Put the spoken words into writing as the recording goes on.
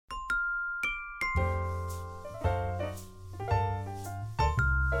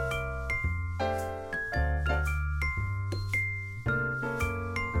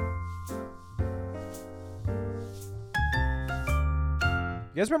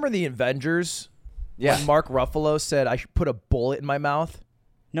You guys remember the Avengers? Yeah. When Mark Ruffalo said I should put a bullet in my mouth.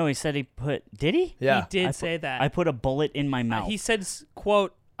 No, he said did he? Yeah. He did say that. I put a bullet in my mouth. He said,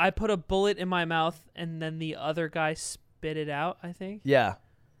 quote, I put a bullet in my mouth, and then the other guy spit it out, I think. Yeah.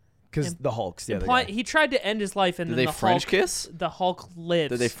 Because the Hulk's the other guy. He tried to end his life, and Did then they the French Hulk, kiss? The Hulk lives.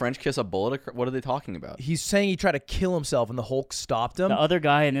 Did they French kiss a bullet? What are they talking about? He's saying he tried to kill himself, and the Hulk stopped him. The other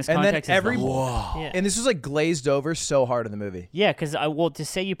guy in this and context then is the Hulk. Yeah. And this was like glazed over so hard in the movie. Yeah, because to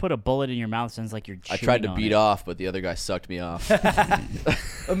say you put a bullet in your mouth sounds like you're I chewing tried to on beat it. off, but the other guy sucked me off.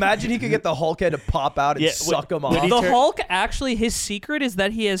 Imagine he could get the Hulk head to pop out and suck him off. The Hulk, actually, his secret is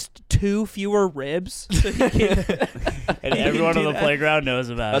that he has 2 fewer ribs. So he can, And everyone on the playground knows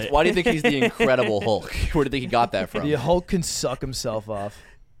about it. Why do you think he's the Incredible Hulk? Where do you think he got that from? The Hulk can suck himself off.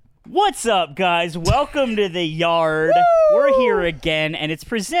 What's up, guys? Welcome to the yard. We're here again, and it's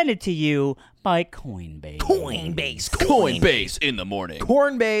presented to you by Coinbase. Coinbase in the morning.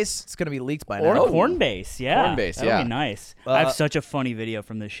 Cornbase. It's going to be leaked by Or now. Cornbase, yeah. Cornbase, that would yeah. be nice. I have such a funny video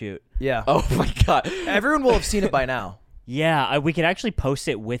from this shoot. Yeah. Oh my god. Everyone will have seen it by now. Yeah, we could actually post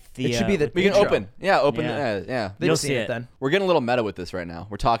it with the... It should be the We can intro. open. Yeah, open. Yeah. They've You'll seen see it it. then. We're getting a little meta with this right now.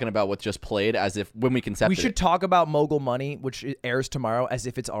 We're talking about what just played as if when we concepted We should it. talk about Mogul Money, which airs tomorrow, as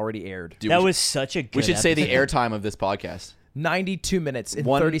if it's already aired. Dude, That was such a good we should say the episode. airtime of this podcast. 92 minutes and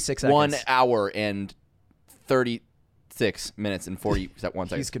 36 seconds. 1 hour and 36 minutes and 41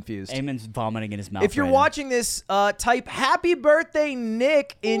 seconds. He's confused. Eamon's vomiting in his mouth. If you're right watching this, type "Happy Birthday,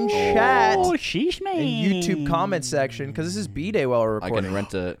 Nick" in chat now. Oh, sheesh, man. in YouTube comment section, because this is B-Day while we're I recording. can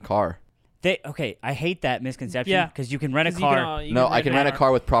rent a car. I hate that misconception. Yeah. Because you can rent a 'cause you car. can, No, I can rent a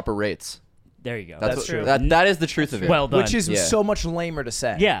car with proper rates. There you go. That's true. That is the truth of it. Well done. Which is Yeah. so much lamer to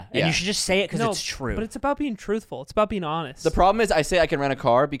say. yeah, and Yeah. you should just say it because No, it's true. But it's about being truthful. It's about being honest. The problem is I say I can rent a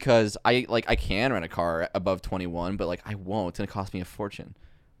car because I can rent a car above 21, but I won't. It's gonna cost me a fortune.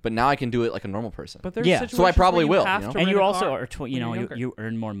 But now I can do it like a normal person. But there's Yeah. situations So I probably where you will, have you know? to and rent you a also car are, when you're younger. you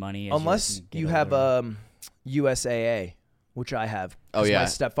earn more money. As Unless get you have older. USAA, which I have. Oh, 'cause yeah. My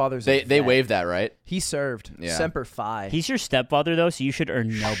stepfather's They a vet. waived that, right? He served. Yeah. Semper Fi. He's your stepfather though, so you should earn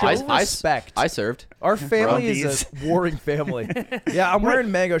no. Show respect. I served. Our family From is a warring family. Yeah, I'm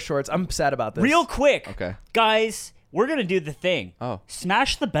wearing mango shorts. I'm sad about this. Real quick, Okay. guys, we're gonna do the thing. Oh.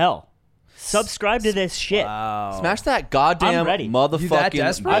 Smash the bell. Subscribe to this shit. Wow. Smash that goddamn I'm ready. motherfucking You that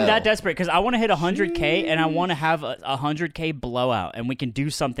desperate? I'm bell. that desperate because I want to hit 100K and I want to have a 100K blowout, and we can do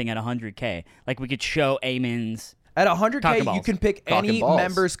something at 100K. Like we could show Eamon's. At Cock 100K, and balls. you can pick Cock and any balls.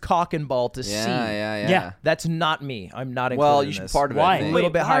 member's cock and ball to Yeah, see. yeah. Yeah. That's not me. I'm not included Well, in you should this. be part of it. Why? I think. A little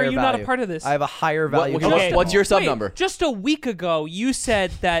bit Why higher are you not a value. part of this? I have a higher value. What- custom what's your ball. sub number? Just a week ago, you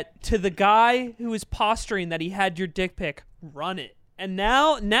said that to the guy who was posturing that he had your dick pic, run it. And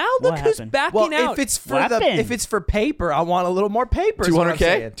now look who's happened? backing Well, out. if it's for What happened? if it's for paper, I want a little more paper. is what I'm 200K?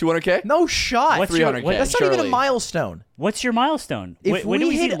 saying. 200K? No shot. What's your- 300K. That's not even a surely. milestone. What's your milestone? If when do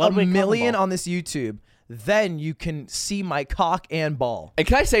we see hit a Ludwig million Cock on this YouTube, then you can see my cock and ball. And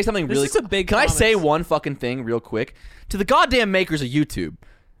can I say something really is a big Can I say promise. one fucking thing real quick? To the goddamn makers of YouTube,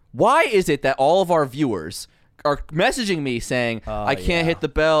 why is it that all of our viewers are messaging me saying, I can't hit the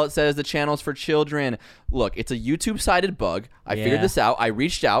bell, it says the channel's for children? Look, it's a YouTube-sided bug. I figured Yeah. this out. I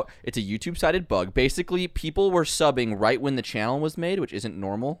reached out. It's a YouTube-sided bug. Basically, people were subbing right when the channel was made, which isn't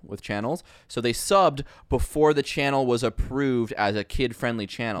normal with channels. So they subbed before the channel was approved as a kid-friendly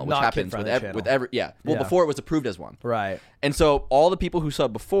channel, which Not happens kid-friendly channel. with every Well, Yeah. before it was approved as one. Right. And so all the people who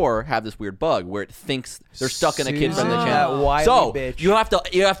subbed before have this weird bug where it thinks they're stuck in a kid-friendly Susan, channel. that wily So bitch. you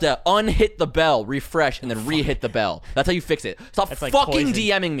have to unhit the bell, refresh, and then re-hit the bell. That's how you fix it. Stop That's like fucking poison.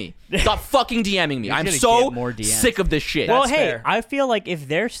 DMing me. Stop fucking DMing me. I'm gonna so get more DMs. sick of this shit. Well, That's hey, fair. I feel like if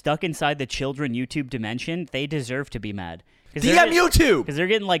they're stuck inside the children YouTube dimension, they deserve to be mad. DM YouTube. Because they're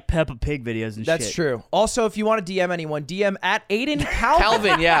getting like Peppa Pig videos and That's shit. true. Also, if you want to DM anyone, DM at Aiden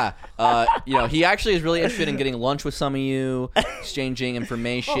Calvin. Calvin, yeah. He actually is really interested in getting lunch with some of you, exchanging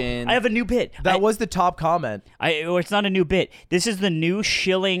information. I have a new bit. That was the top comment. It's not a new bit. This is the new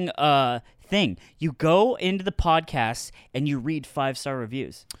shilling thing. You go into the podcast and you read 5-star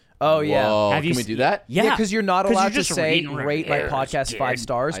reviews. Oh, yeah. Whoa, Have you can we se- do that? Yeah, because you're not 'Cause allowed to just say reading rate my reviews, podcast dude. 5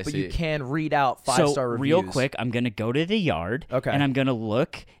 stars, I but see. you can read out 5-star reviews. Real quick, I'm going to go to the yard Okay. and I'm going to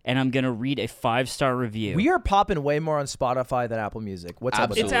look and I'm going to read a 5-star review. We are popping way more on Spotify than Apple Music. What's up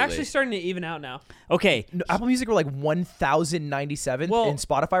with it's that? Absolutely. actually starting to even out now. Okay. No, Apple Music were like 1,097, Well, and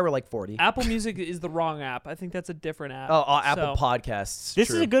Spotify were like 40. Apple Music is the wrong app. I think that's a different app. Apple So- Podcasts. This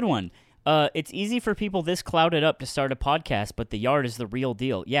True. is a good one. It's easy for people this clouded up to start a podcast, but the yard is the real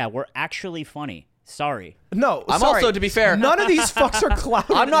deal. Yeah, we're actually funny. Sorry. No, I'm sorry. also, to be fair, none of these fucks are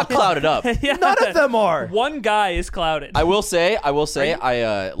clouded. I'm not clouded up. Yeah. None of them are. One guy is clouded. I will say,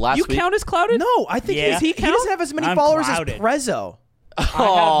 I last you week. count as clouded? No, I think Yeah. he doesn't have as many I'm followers clouded. as Prezzo. I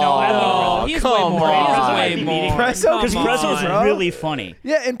have no He's come way more. on. He's way more. Prezzo? Because Come Prezzo is on. really funny.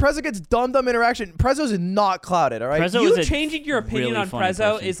 Yeah, and Prezzo gets dumb interaction. Prezzo's not clouded, all right? Prezzo You is a changing your opinion really on funny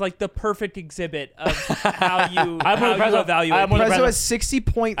Prezzo person. is like the perfect exhibit of how you I'm how with you Prezzo. evaluate. I'm with people. Prezzo Prezzo. has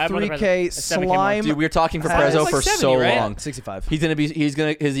 60.3K 7K more. slime. Dude, we were talking for It's Prezzo like for 70, so right? long. 65.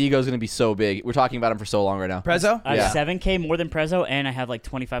 His ego's gonna be so big. We're talking about him for so long right now. Prezzo? I Yeah. have 7K more than Prezzo, and I have like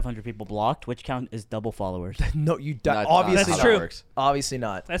 2,500 people blocked, which count as double followers. No, you No, it's obviously not That's how not. that true. works. Obviously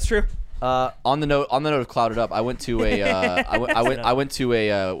not. That's true. On the note of clouded up, I went to a I went to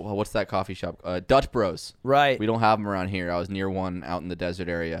a what's that coffee shop? Dutch Bros. Right. We don't have them around here. I was near one out in the desert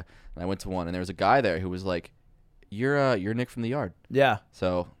area, and I went to one, and there was a guy there who was like, "You're Nick from the Yard." Yeah.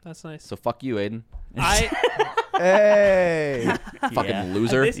 So That's nice. fuck you, Aiden. Hey. Fucking Yeah.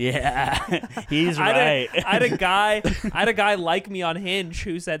 loser. Yeah, he's I right. had a guy like me on Hinge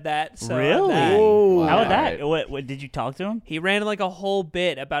who said that. So Really? Whoa. How Wow. would that? Alright. What did you talk to him? He ran like a whole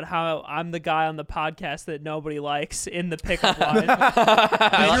bit about how I'm the guy on the podcast that nobody likes in the pickup line.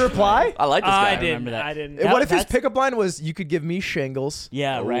 Did you reply? I like this guy. I didn't. remember that. I didn't. That- What if his that's- pickup line was, "You could give me shingles"?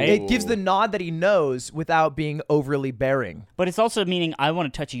 Yeah, Ooh. right. It gives the nod that he knows without being overly bearing. But it's also meaning I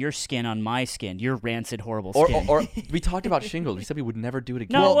want to touch your skin on my skin, your rancid, horrible Or, skin. or we talked about shingles. We said we would never do it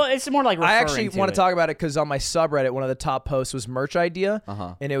again. no, well, it's more like I referring actually to want it. to talk about it because on my subreddit, one of the top posts was merch idea,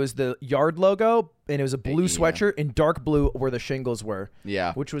 and it was the Yard logo, and it was a blue sweatshirt, and dark blue where the shingles were.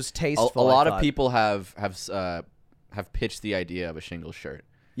 Yeah. Which was A tasteful. lot I of thought. people have pitched the idea of a shingle shirt.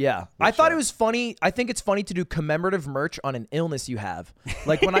 Yeah. I thought it was funny. I think it's funny to do commemorative merch on an illness you have.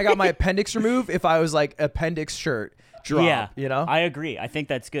 Like when I got my appendix removed, if I was like appendix shirt drop, Yeah, you know? I agree. I think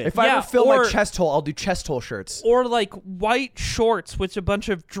that's good. if I Yeah, ever fill my or- chest hole, I'll do chest hole shirts. Or like white shorts with a bunch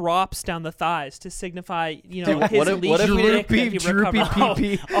of drops down the thighs to signify, you know, Dude, his what if leash we did dick that he droopy recovered.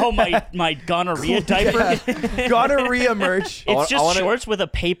 pee pee? oh my gonorrhea diaper. Gonorrhea merch. It's I just wanna- shorts with a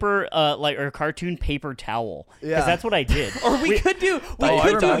paper, or cartoon paper towel. Yeah. Because that's what I did. Or we could do I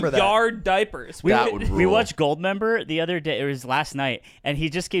remember that. yard diapers. That would We rule. watched Goldmember the other day. It was last night, and he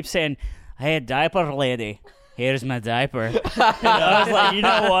just keeps saying, "Hey, diaper lady, here's my diaper." And I was like, you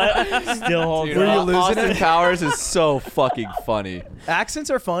know what? Still holds Dude, Were you up. losing Austin it? Powers is so fucking funny. Accents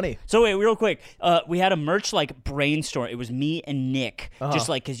are funny. So wait, real quick, we had a merch like brainstorm. It was me and Nick, just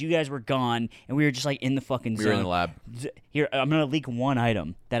like because you guys were gone, and we were just like in the fucking We zone. were in the lab. Here, I'm gonna leak one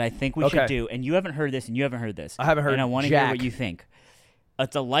item that I think we should Okay. do, and you haven't heard this, and you haven't heard this. I haven't heard and I want to hear jack. what you think.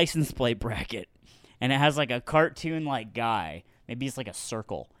 It's a license plate bracket, and it has like a cartoon like guy. Maybe it's like a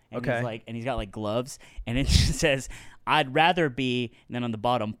circle, and Okay. he's like, and he's got like gloves, and it just says, "I'd rather be," and then on the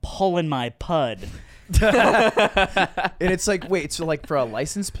bottom, "pulling my pud." And it's like, wait, so like for a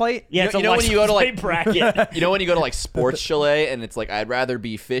license plate? Yeah, it's You a know when you go to, license like- plate bracket. You know when you go to like sports chalet and it's like I'd rather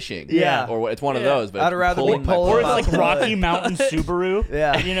be fishing. Yeah. Or what? It's one of Yeah. those. But I'd it's rather be pulling my pulling Or pud. it's like my pud. Rocky Mountain Subaru.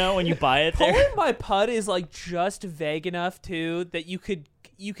 Yeah. You know, when you buy it there. Pulling my pud is like just vague enough too that you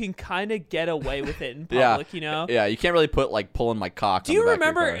can kind of get away with it in public, you know? Yeah, you can't really put like pulling my cock. Do on you the back of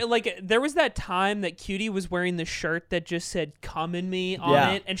your remember, car. like, there was that time that Cutie was wearing the shirt that just said "Come in me" on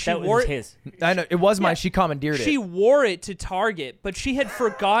Yeah. it, and she That wore was it. his. I know. It was mine. Yeah. She commandeered She it. wore it to Target, but she had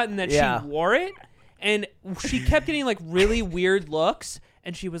forgotten that Yeah. she wore it, and she kept getting like really weird looks,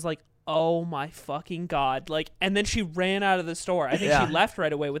 and she was like, "Oh my fucking god!" Like, and then she ran out of the store. I think Yeah. she left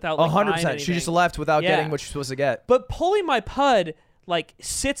right away without like 100%. buying She just anything. left without Yeah. getting what she's supposed to get. But pulling my pud like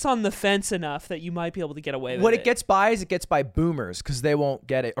sits on the fence enough that you might be able to get away with What it. it gets by is it gets by boomers because they won't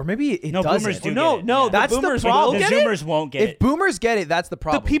get it. Or maybe it No, doesn't. boomers do no, get it. no, Yeah. That's the the boomers problem. will The get it. Zoomers won't get If it. boomers get it, that's the The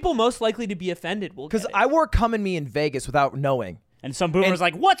problem. people most likely to be offended will Because get it. I wore "Come in Me" in Vegas without knowing. And some boomers And-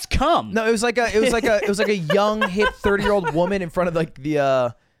 like, "What's cum?" No, it was like a young hip 30-year-old woman in front of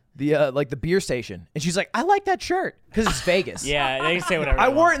like the beer station, and she's like, "I like that shirt because it's Vegas." Yeah, they can say whatever. I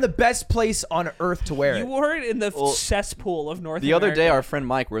they wore want. it in the best place on earth to wear You it. wore it in the cesspool of North The other America. day, our friend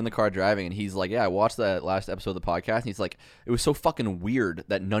Mike, we're in the car driving, and he's like, "Yeah, I watched that last episode of the podcast." And he's like, "It was so fucking weird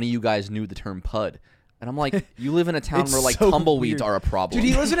that none of you guys knew the term pud." And I'm like, "You live in a town It's where like so tumbleweeds weird. are a problem." Dude,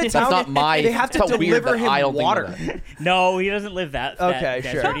 he lives in a That's town. not my. They have to it's not weird deliver that I him don't think water. that. No, he doesn't live that Okay,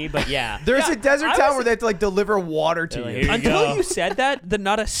 sure. deserty, but yeah. There's Yeah, a desert I town was- where they have to like deliver water to They're like, you. "Here you Until go." you said that,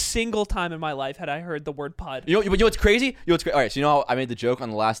 not a single time in my life had I heard the word pud. You know what's crazy? You know what's crazy? All right, so you know how I made the joke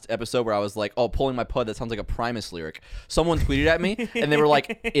on the last episode where I was like, "Oh, pulling my pud, that sounds like a Primus lyric." Someone tweeted at me, and they were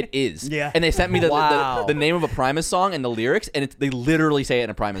like, "It is." Yeah. And they sent me Wow. the name of a Primus song and the lyrics, and they literally say it in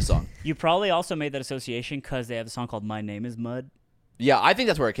a Primus song. You probably also made that association because they have a song called "My Name Is Mud." Yeah, I think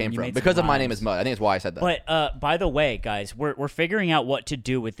that's where it came You from made some because of My Name rhymes. Is Mud. I think that's why I said that. But by the way, guys, we're figuring out what to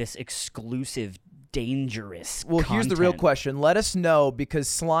do with this exclusive, dangerous. Well, here's the real content. question. Let us know because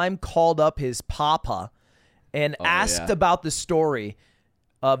Slime called up his papa and asked yeah. about the story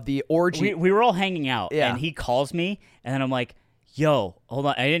of the orgy. We were all hanging out, Yeah. and he calls me, and then I'm like, "Yo, hold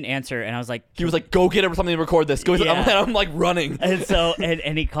on." I didn't answer, and I was like, he was like, "Go get him something to record this." Go. Yeah. I'm like running. And so,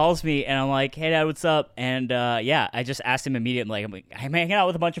 and he calls me, and I'm like, "Hey, Dad, what's up?" And I just asked him immediately. I'm hanging out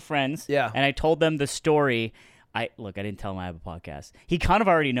with a bunch of friends. Yeah. And I told them the story. I didn't tell him I have a podcast. He kind of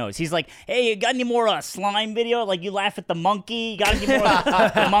already knows. He's like, "Hey, you got any more slime video? Like you laugh at the monkey? You got any more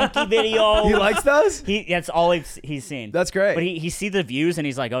the monkey video?" He likes those? That's all he's seen. That's great. But he sees the views and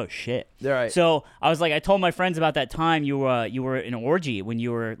he's like, "Oh shit!" All right. So I was like, I told my friends about that time you were in an orgy when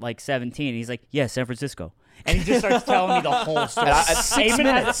you were like 17. And he's like, "Yeah, San Francisco." And he just starts telling me the whole story.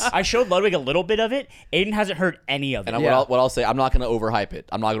 I showed Ludwig a little bit of it. Aiden hasn't heard any of it. And what I'll say, I'm not going to overhype it.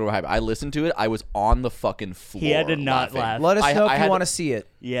 I listened to it. I was on the fucking floor. He had to not laughing. laugh. Let us know I if had you want to- to see it.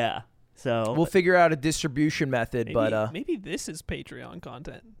 Yeah. So We'll figure out a distribution method, but maybe this is Patreon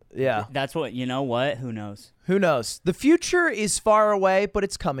content. yeah. that's what, you know what? Who knows? Who knows? The future is far away, but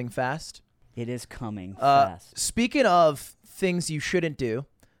it's coming fast. It is coming fast. Speaking of things you shouldn't do,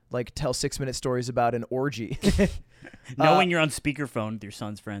 like tell 6-minute stories about an orgy. Knowing you're on speakerphone with your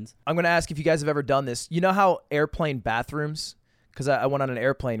son's friends. I'm going to ask if you guys have ever done this. You know how airplane bathrooms, because I went on an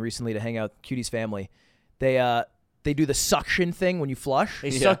airplane recently to hang out with Cutie's family. They do the suction thing when you flush.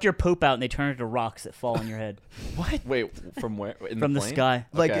 They suck your poop out and they turn it to rocks that fall on your head. What? Wait, from where? From the plane? sky.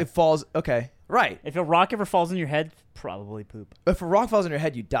 Like Okay. it falls. Okay. Right. If a rock ever falls on your head, probably poop. If a rock falls on your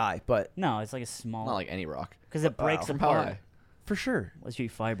head, you die, but No, it's like a small. Not like any rock. Because it breaks From how apart. high? for sure. Let's you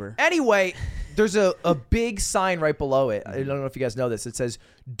fiber. Anyway, there's a big sign right below it. I don't know if you guys know this. It says,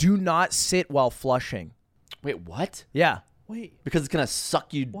 "Do not sit while flushing." Wait, what? Yeah. Wait, Because it's gonna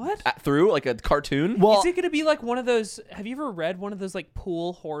suck you What? through like a cartoon. Well, is it going to be like one of those? Have you ever read one of those like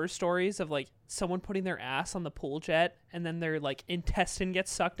pool horror stories of like someone putting their ass on the pool jet and then their like intestine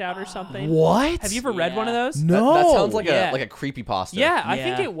gets sucked out or something? what? Have you ever read one of Yeah. those? No. That sounds like Yeah. a creepypasta. Yeah, I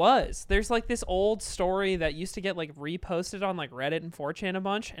think Yeah. it was. There's like this old story that used to get like reposted on like Reddit and 4chan a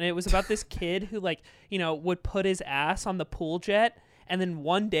bunch, and it was about this kid who like, would put his ass on the pool jet, and then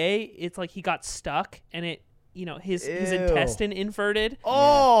one day it's like he got stuck and it, his Ew. intestine inverted.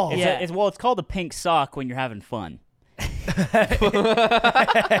 Oh. Yeah. It's called a pink sock when you're having fun. And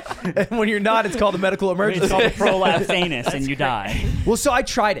when you're not, it's called a medical It's emergency. called a prolapse anus and you die. Well, so I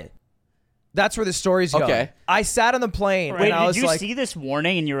tried it. That's where the story's going. Okay. I sat on the plane Wait, and I was did you like, see this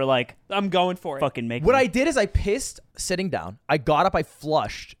warning and you were like, I'm going for it. fucking make what me. I did is I pissed sitting down. I got up, I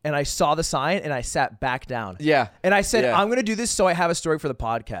flushed, and I saw the sign and I sat back down. Yeah. And I said, Yeah. I'm going to do this so I have a story for the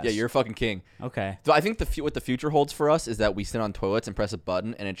podcast. Yeah, you're a fucking king. Okay. So I think what the future holds for us is that we sit on toilets and press a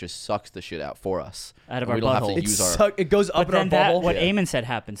button and it just sucks the shit out for us. Out of And our we don't have to butthole. use our. It goes up But then in our bubble. what Eamon said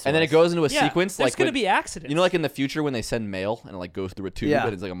happens to And then us. it goes into a Yeah, sequence there's like going to when- be accidents. like in the future when they send mail and it like goes through a tube Yeah.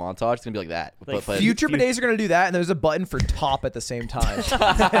 and it's like a montage. It's gonna be like that. Like but Future bidets are going to do that, and there's a button for top at the same time.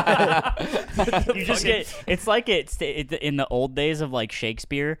 You just get. It's like in the old days of like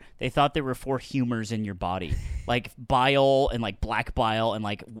Shakespeare. They thought there were 4 humors in your body, like bile and like black bile and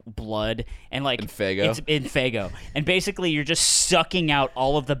like blood and like Infago. It's infago, and basically you're just sucking out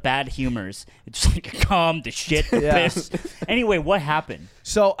all of the bad humors. It's like cum, the shit, the Yeah. piss. Anyway, what happened?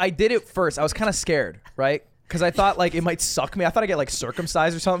 So I did it first. I was kind of scared, right? Because I thought like it might suck me. I thought I'd get like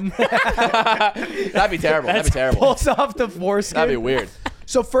circumcised or something. that'd be terrible. That'd be terrible. Pulls off the foreskin. That'd be weird.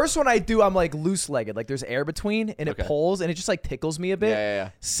 So first one I do, I'm like loose-legged. Like there's air between, and it Okay. pulls, and it just like tickles me a bit. Yeah.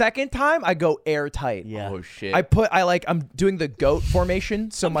 Second time, I go airtight. Yeah. Oh shit. I'm doing the goat formation,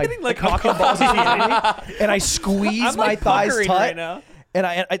 so my getting, like, cock and balls is behind me, and I squeeze I'm my like thighs puckering tight. right now. And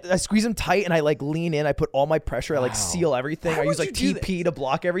I squeeze them tight, and I like lean in. I put all my pressure. I like seal everything. How I use would like you do TP to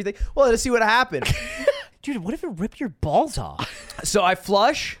block everything. Well, let's see what happened. Dude, what if it ripped your balls off? So I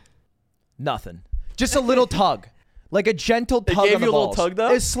flush, nothing. Just a little tug, like a gentle tug. gave on the you a little balls. tug,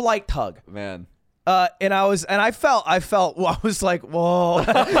 though? A slight tug. Man. And I felt. Well, I was like, whoa,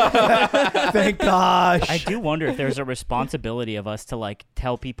 thank gosh. I do wonder if there's a responsibility of us to like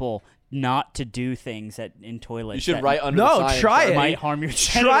tell people not to do things in toilets. You should that write under No, the sign. in try Sharpie. it. might harm your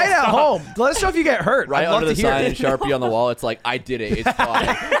Try it at home. Let us know if you get hurt. Right I'd love under the to hear sign in it. Sharpie on the wall. It's like, I did it. It's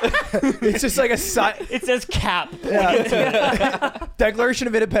fine. It's just like a It says cap. Declaration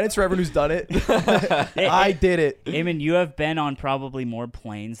of Independence for everyone who's done it. I did it. Eamon, you have been on probably more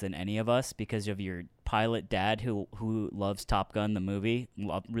planes than any of us because of your pilot dad who loves Top Gun, the movie.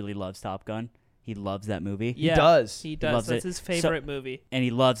 Really loves Top Gun. He loves that movie. Yeah, does. He does. loves That's it. his favorite movie. And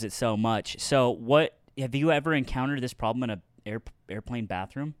he loves it so much. So what have you ever encountered this problem airplane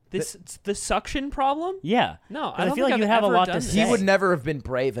bathroom? The suction problem? Yeah. No, 'Cause I don't feel think like you I've have a ever lot done to this. say. He would never have been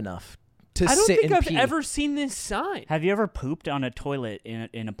brave enough to I don't sit think and I've pee. ever seen this sign. Have you ever pooped on a toilet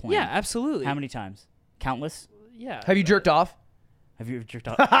in a plane? Yeah, absolutely. How many times? Countless. Yeah. Have you jerked off? Have you ever jerked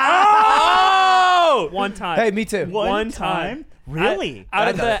off? Oh! One time. Hey, me too. One time. Really?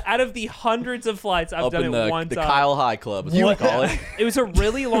 Out of the hundreds of flights, I've Up done in it the, one the time. Kyle High Club, is what we call it. It was a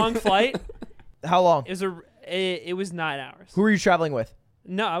really long flight. How long? It was 9 hours. Who were you traveling with?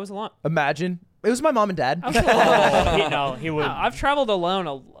 No, I was alone. Imagine. It was my mom and dad. I was alone. He would. No, I've traveled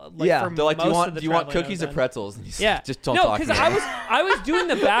alone. Yeah. For They're like, do most you of want the do you want traveling cookies I've or done. pretzels? And he's Yeah. like, just don't no, talk to me. I was doing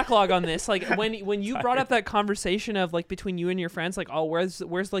the backlog on this. Like when you brought up that conversation of like between you and your friends, like, oh, where's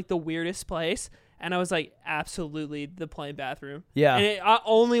like the weirdest place? And I was like, absolutely the plane bathroom. Yeah. And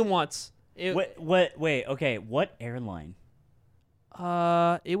only once. Wait. Okay. What airline?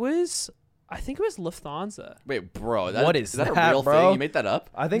 It was. I think it was Lufthansa. Wait, bro. What is that? that, A real bro? thing? You made that up?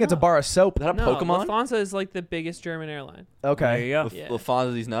 I think it's a bar of soap. Is that a No, Pokemon? Lufthansa is like the biggest German airline. There Okay. you go. Yeah.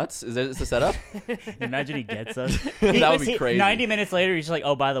 Lufthansa, these nuts? Is that the setup? Imagine he gets us. That would be crazy. 90 minutes later, he's just like,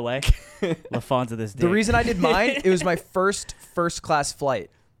 oh, by the way, Lufthansa this day. The reason I did mine, it was my first class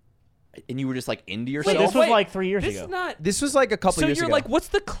flight. And you were just like into So yourself? this was like 3 years This ago. is not. This was like a couple So years you're ago. like, what's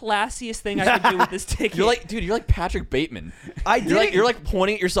the classiest thing I can do with this ticket? You're like, dude, you're like Patrick Bateman. I did. You're like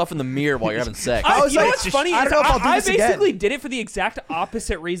pointing at yourself in the mirror while you're having sex. I was you know like, what's funny? I is don't know if I'll do I this again. basically did it for the exact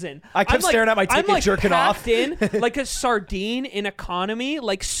opposite reason. I kept I'm staring at my ticket, I'm like jerking off. packed in like a sardine in economy,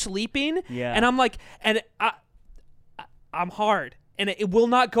 like sleeping. Yeah. And I'm like, and I'm hard, and it will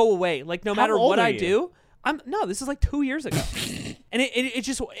not go away. Like no How matter old what are I you? do. This is like 2 years ago. And it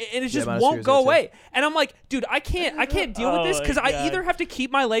just mine was 2 won't years go ago, too. away. And I'm like, dude, I can't deal with this Oh, because my I God. either have to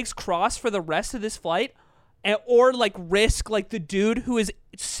keep my legs crossed for the rest of this flight, or like risk like the dude who is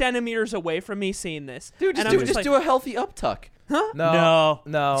centimeters away from me seeing this. Dude, And just, I'm do, like, do a healthy uptuck.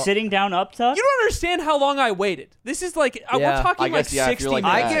 No. Sitting down up tuck? You don't understand how long I waited. This is like Yeah. we're talking I guess, like yeah, if 60 you're like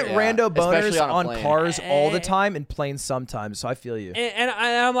minutes. I Yeah, get yeah. rando Especially boners on a on plane. cars all the time and planes sometimes, so I feel you. and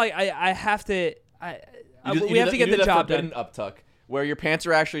I'm like I have to. We have to get you do the job forbidden done. uptuck where your pants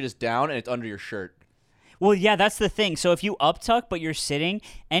are actually just down and it's under your shirt. Well, yeah, that's the thing. So if you up tuck but you're sitting,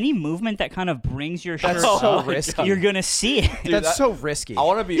 any movement that kind of brings your shirt That's so up, risky. you're going to see it. Dude, That's that- so risky. I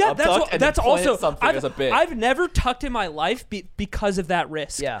want to be Yeah, uptucked and that's then plant also something as a bit. I've never tucked in my life because of that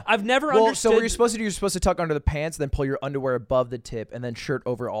risk. Yeah. I've never Well, understood. so what you're supposed to do, you're supposed to tuck under the pants, then pull your underwear above the tip, and then shirt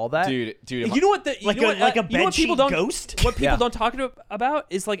over all that. dude. If You know what? Like a you know what people bedsheet don't ghost? What people Yeah. don't talk about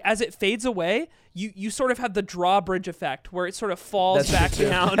is like as it fades away, you sort of have the drawbridge effect where it sort of falls That's back true, too.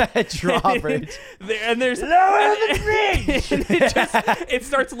 down. Drawbridge. and there's Lower the bridge! and it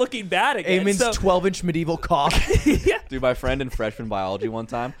starts looking bad again. Eamon's So- 12-inch medieval cock. Dude, my friend in freshman biology one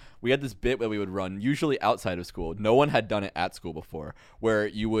time, we had this bit that we would run, usually outside of school. No one had done it at school before, where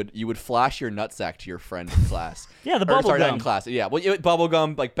you would flash your nutsack to your friend in class. Yeah, the Or, bubble sorry, not gum. in class. Yeah, well, bubble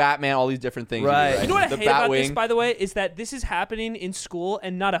gum, like Batman, all these different things. Right. You know what I the hate about this, Batwing. by the way, is that this is happening in school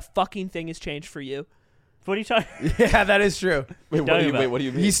and not a fucking thing has changed for you. What are you talking Yeah, that is true. Wait, talking what do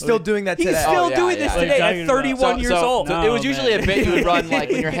you mean? He's still doing that He's today. still yeah, doing yeah, this yeah. today What are at you talking 31 about? years old. So it was Oh, usually man. a bit you would run like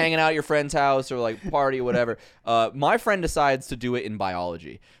when you're hanging out at your friend's house or like party or whatever. My friend decides to do it in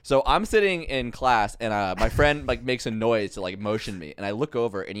biology. So I'm sitting in class and my friend like makes a noise to like motion me, and I look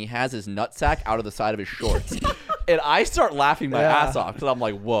over and he has his nutsack out of the side of his shorts. And I start laughing my Yeah. ass off because I'm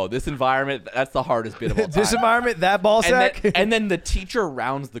like, whoa, this environment, that's the hardest bit of all time. This environment, that ball sack. and then the teacher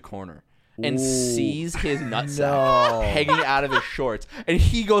rounds the corner and Ooh. sees his nutsack No. hanging out of his shorts, and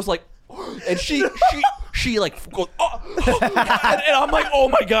he goes like, and she like goes, oh, and I'm like, oh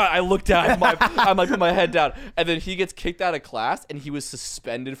my god! I look down, I'm like put my head down, and then he gets kicked out of class, and he was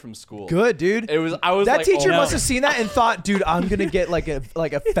suspended from school. Good, dude. I was That like, teacher oh, must no. have seen that and thought, dude, I'm gonna get like a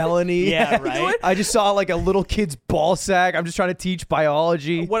felony. Yeah, right? I just saw like a little kid's ball sack. I'm just trying to teach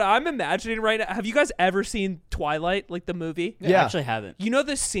biology. What I'm imagining right now, have you guys ever seen Twilight, like the movie? I Yeah. actually haven't. You know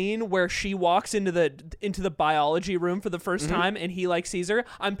the scene where she walks into the biology room for the first time and he like sees her?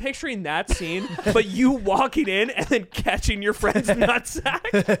 I'm picturing that scene, but you walking in and then catching your friend's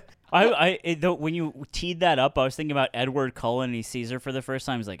nutsack. When you teed that up, I was thinking about Edward Cullen and he sees her for the first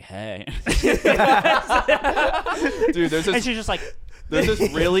time. He's like, hey. Dude, there's And this she's just like, There's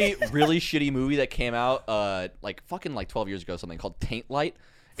this really, really shitty movie that came out like fucking like 12 years ago, something called Taint Light.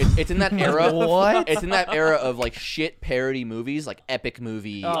 It's in that era. What? It's in that era of like shit parody movies, like Epic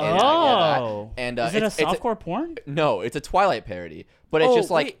Movie. Oh. And Is it a softcore porn? No, it's a Twilight parody. But it's just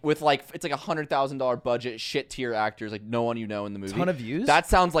like wait. with like it's like $100,000 budget, shit tier actors, like no one you know in the movie. Ton of views? That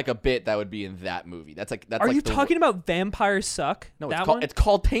sounds like a bit that would be in that movie. That's Are like you the- talking about Vampires Suck? No, that it's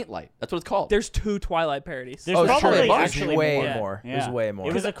called Taint Light. That's what it's called. There's 2 Twilight parodies. There's Oh, probably sure. There's actually way more. more. Yeah. There's way more.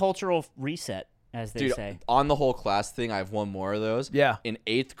 It was a cultural reset, as they Dude, say. on the whole class thing, I have one more of those. Yeah. In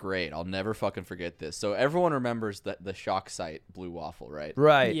 8th grade, I'll never fucking forget this. So everyone remembers the shock site Blue Waffle, right?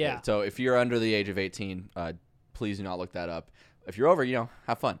 Right. Yeah. So if you're under the age of 18, please do not look that up. If you're over,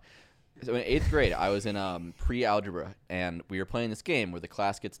 have fun. So in 8th grade, I was in pre-algebra, and we were playing this game where the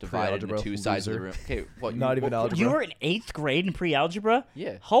class gets divided into Pre-algebra, 2 sides of the loser. room. Okay, what? Not even algebra. You were in 8th grade in pre-algebra?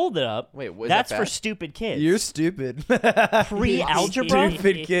 Yeah. Hold it up. Wait, what is That's that for bad? stupid kids. You're stupid. Pre-algebra?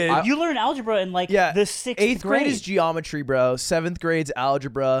 Stupid kid. You learn algebra in like Yeah. the 6th 8th grade is geometry, bro. 7th grade's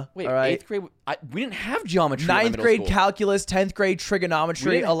algebra. Wait, all right. 8th grade? We didn't have geometry. in my 9th middle grade school. calculus. 10th grade trigonometry.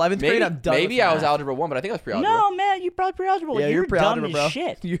 We didn't- 11th grade, maybe- I'm done. Maybe with I was math. algebra 1, but I think I was pre-algebra. No, man, you probably pre-algebra. Yeah, you're you're dumb pre-algebra, as bro.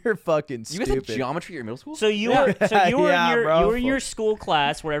 shit. You're fucking You stupid. guys had geometry at your middle school? So you were Yeah, bro. you were in your school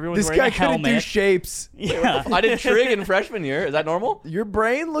class where everyone's This wearing guy a couldn't do helmet. shapes. Yeah. I did trig in freshman year. Is that normal? Your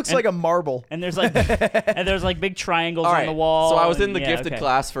brain looks like a marble. And there's like big triangles All on right. the wall. So I was in and- the yeah, gifted okay.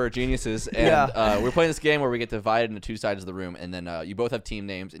 class for geniuses, and Yeah. we're playing this game where we get divided into 2 sides of the room, and then you both have team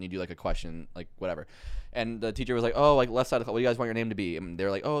names, and you do like a question, like whatever. And the teacher was like, "Oh, like left side, what do you guys want your name to be?" And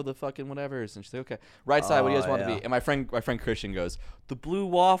they're like, "Oh, the fucking whatever's." And she's like, "Okay." Right side, what do you guys want to yeah. be? And my friend Christian goes, "The blue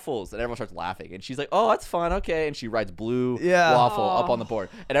waffles," and everyone starts laughing. And she's like, "Oh, that's fun, okay." And she writes blue waffle up on the board,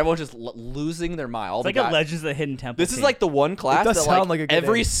 and everyone's just losing their mind. All It's the like guys. a Legends of the Hidden Temple. This is team. like the one class does that sound like a good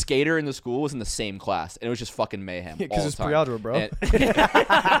every name. skater in the school was in the same class, and it was just fucking mayhem. Yeah, 'cause all it's the time. pre-algebra, bro. And-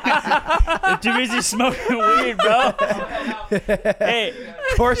 They're too busy smoking weed, bro. Hey,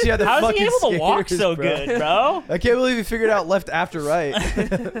 Of course, you had the how's fucking he able to walk skaters, so bro. good, bro? I can't believe you figured out left after right.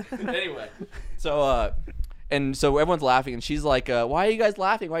 anyway, so and so everyone's laughing, and she's like, "Why are you guys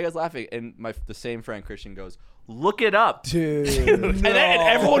laughing? Why are you guys laughing?" And the same friend Christian goes, "Look it up." Dude. And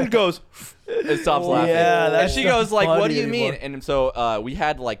everyone goes and stops laughing. Yeah, and that's she not goes like, "What do funny you mean?" anymore. And so we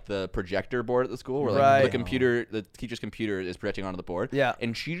had like the projector board at the school where like Right. the teacher's computer is projecting onto the board. Yeah.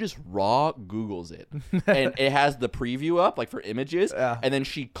 And she just raw Googles it, and it has the preview up like for images. Yeah. And then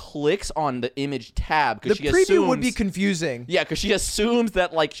she clicks on the image tab The because she preview assumes, would be confusing. yeah, because she assumes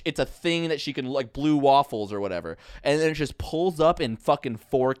that like it's a thing that she can like blue waffles or whatever, and then it just pulls up in fucking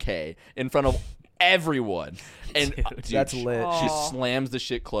 4K in front of everyone. And dude, That's lit. She Aw. slams the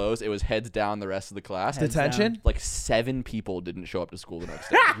shit closed. It was heads down the rest of the class. Detention? Like 7 people didn't show up to school the next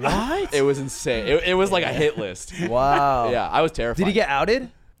day. What? It was insane. It was like a hit list. Wow. Yeah, I was terrified. Did he get outed?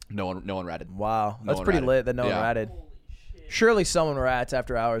 No one ratted. Wow. No That's one pretty ratted. lit that no one Yeah. ratted. Surely someone rats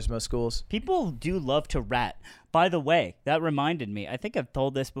after hours, most schools. People do love to rat. By the way, that reminded me. I think I've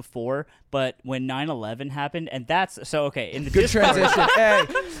told this before, but when 9/11 happened, and that's so okay. In the Good Discord, transition. Hey.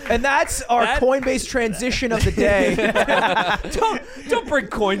 And that's our Coinbase transition of the day. Don't bring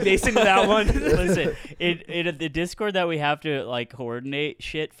Coinbase into that one. Listen, in the Discord that we have to like coordinate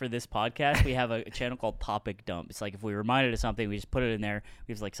shit for this podcast, we have a channel called Topic Dump. It's like if we reminded of something, we just put it in there.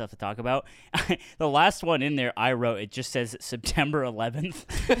 We have like stuff to talk about. The last one in there I wrote, it just says September 11th,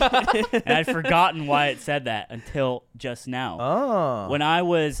 and I'd forgotten why it said that until just now. Oh.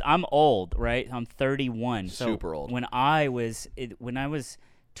 I'm old, right? I'm 31. So Super old. When I was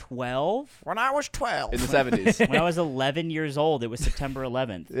 12. When I was 12. In the 70s. When I was 11 years old, it was September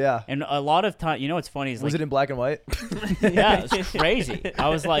 11th. Yeah. And a lot of time, you know what's funny is Was like, it in black and white? yeah, it was crazy. I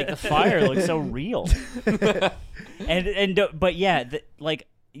was like, the fire looks so real. But yeah, like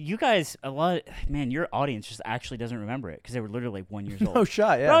you guys, man, your audience just actually doesn't remember it because they were literally 1 year old. No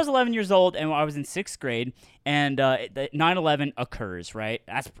shot, yeah. But I was 11 years old, and I was in 6th grade, and 9/11 occurs, right?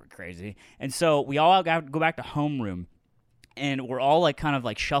 That's pretty crazy. And so we all got to go back to homeroom, and we're all like kind of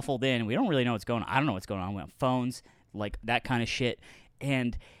like shuffled in. We don't really know what's going on. I don't know what's going on. We have phones, like that kind of shit.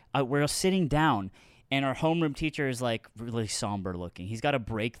 And we're sitting down, and our homeroom teacher is like really somber looking. He's got to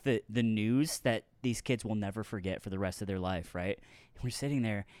break the news that these kids will never forget for the rest of their life, right? And we're sitting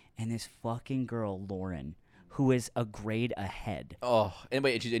there, and this fucking girl, Lauren, who is a grade ahead. Oh, and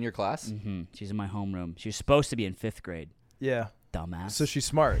wait, she's in your class? Mm-hmm. She's in my homeroom. She was supposed to be in 5th grade. Yeah. Dumbass. So she's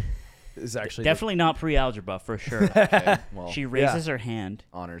smart. Is actually Definitely not pre-algebra, for sure. Okay, well, She raises her hand.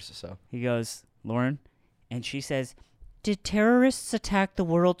 honors, so. He goes, Lauren, and she says, "Did terrorists attack the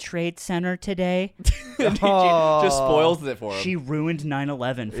World Trade Center today?" She just spoils it for him. She ruined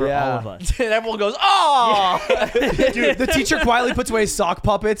 9/11 for Yeah. all of us. and everyone goes, "Oh!" Dude, the teacher quietly puts away his sock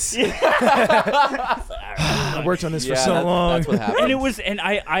puppets. All I worked on this for Yeah, so long. That's what happened. And it was, and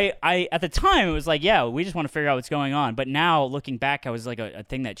I at the time it was like, yeah, we just want to figure out what's going on. But now looking back, I was like a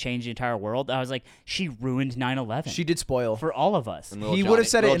thing that changed the entire world. I was like, she ruined 9/11. She did spoil. for all of us. And little He would have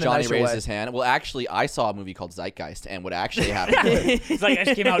said it little in a Johnny nicer raised way. his hand. Well, actually, I saw a movie called Zeitgeist, and what actually happened. It's like I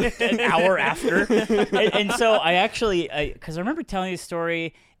just came out an hour after, and so I actually, because I remember telling you the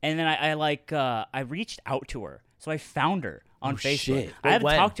story, and then I reached out to her, so I found her on Facebook. shit. I haven't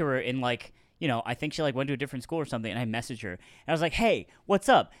When? talked to her in like. I think she went to a different school or something, and I messaged her. And I was like, "Hey, what's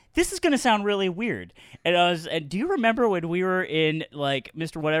up? This is gonna sound really weird." And do you remember when we were in like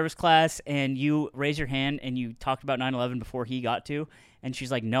Mr. Whatever's class, and you raised your hand and you talked about 9/11 before he got to? And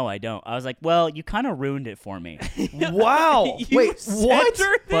she's like, "No, I don't." I was like, "Well, you kind of ruined it for me." Wow. You Wait, sent what?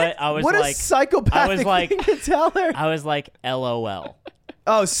 her this? But I was What like, a psychopathic thing to tell her. I was like, "LOL."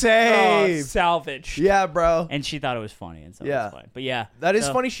 Oh, Oh, save. salvage. Yeah, bro. And she thought it was funny, and so it Yeah. was fine. But yeah, That is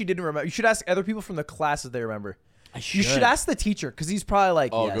so- funny she didn't remember. You should ask other people from the class if they remember. You You should ask the teacher because he's probably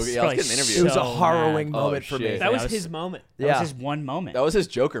like, Oh, yes. go get- yeah, Probably let's get an interview. It was a so harrowing mad. moment Oh, for me. shit. That was was- his moment. That Yeah. was his one moment. That was his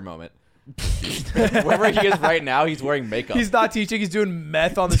Joker moment. Wherever he is right now, he's wearing makeup. He's not teaching. He's doing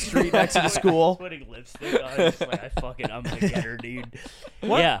meth on the street next to the school. Putting lipstick on. It's like, I'm gonna get her, dude.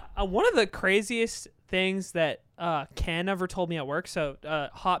 One, Yeah. One of the craziest things that Ken ever told me at work. So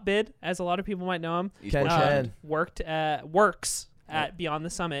Hotbid, as a lot of people might know him, Ken working- Chen. works at Beyond the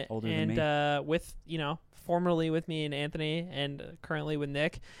Summit, Older than and me. with formerly with me and Anthony, and currently with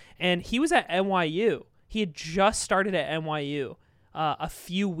Nick. And he was at NYU. He had just started at NYU a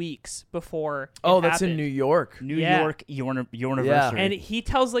few weeks before. Oh, that's in New York. York. New Yeah. York University. And he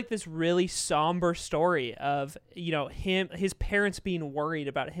tells like this really somber story of his parents being worried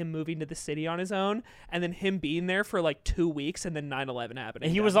about him moving to the city on his own, and then him being there for like 2 weeks, and then 9/11 happening.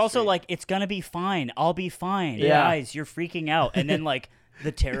 And he down was the also street. like, "It's gonna be fine. I'll be fine. Yeah. Guys, you're freaking out." And then like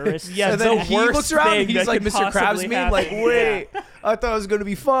the terrorists. Yeah, And then the he worst looks around and thing he's that like could Mr. Krabs possibly meme, like, happen. wait, I thought it was going to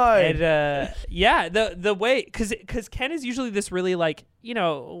be fine. And the way because Ken is usually this really like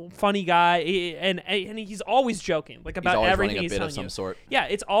funny guy, and he's always joking like He's about always everything running a he's bit telling of some you. sort. Yeah,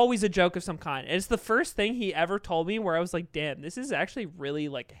 it's always a joke of some kind. And it's the first thing he ever told me where I was like, damn, this is actually really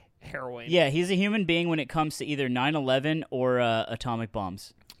like harrowing. Yeah, he's a human being when it comes to either 9/11 or atomic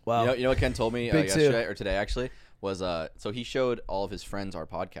bombs. Wow. You know what Ken told me Big yesterday two. or today actually was so he showed all of his friends our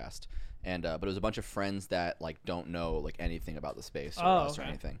podcast, and but it was a bunch of friends that like don't know like anything about the space or us or okay.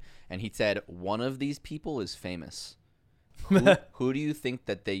 anything, and he said one of these people is famous. Who do you think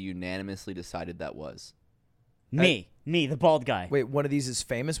that they unanimously decided that was? Me, the bald guy. Wait, one of these is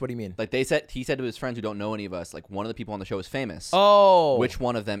famous? What do you mean? Like he said to his friends who don't know any of us, like one of the people on the show is famous. Oh. Which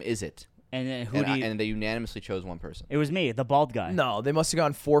one of them is it? And then And they unanimously chose one person. It was me, the bald guy. No, they must have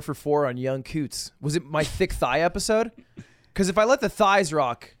gone 4 for 4 on Young Coots. Was it my thick thigh episode? Because if I let the thighs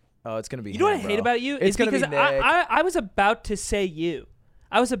rock, it's going to be You know what I him, hate bro. about you? It's is going to because be Nick. I was about to say you.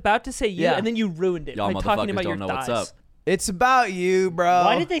 I was about to say you, Yeah. and then you ruined it Y'all by talking motherfuckers about your don't know thighs. what's up. It's about you, bro.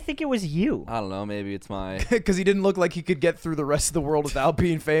 Why did they think it was you? I don't know. Maybe it's my. Because he didn't look like he could get through the rest of the world without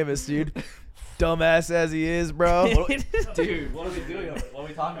being famous, dude. Dumbass as he is, bro. Dude, what are we doing? What are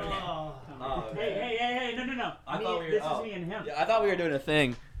we talking about? Hey, no. This is me and him. Yeah, I thought we were doing a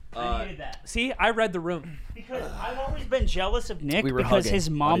thing. I needed that. See, I read the room. Because I've always been jealous of Nick We were because hugging, his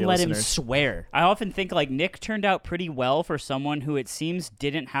mom audio let him listeners. swear. I often think like Nick turned out pretty well for someone who it seems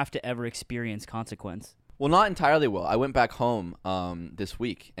didn't have to ever experience consequence. Well, not entirely well. I went back home this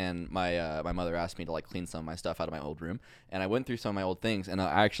week, and my mother asked me to like clean some of my stuff out of my old room, and I went through some of my old things, and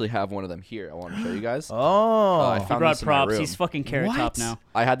I actually have one of them here. I want to show you guys. Oh. I He found brought this in my props. room. He's fucking Carrot Top What? now.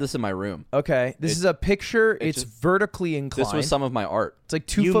 I had this in my room. Okay. This is a picture. It's just- vertically inclined. This was some of my art. It's like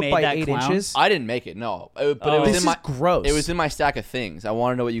 2 You foot made by that 8 clown? inches. I didn't make it, no. But it Oh. was This in my is gross. It was in my stack of things. I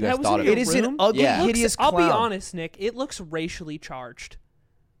want to know what you guys That was thought in of It it. is an room? ugly, Yeah. hideous I'll clown. be honest, Nick. It looks racially charged.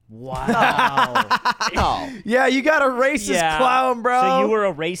 Wow. No. Yeah, you got a racist Yeah. clown, bro. So you were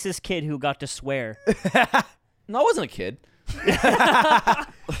a racist kid who got to swear. No, I wasn't a kid.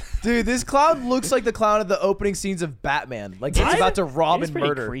 Dude, this clown looks like the clown of the opening scenes of Batman. Like he's about to rob It's and pretty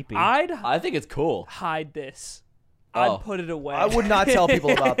murder. creepy. I think it's cool. Hide this. Oh. I'd put it away. I would not tell people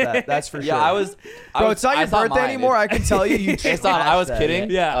about that. That's for Yeah, sure. I was. Bro, it's not your thought birthday mine, anymore. dude. I can tell you. You It's not. I was trashed that. kidding.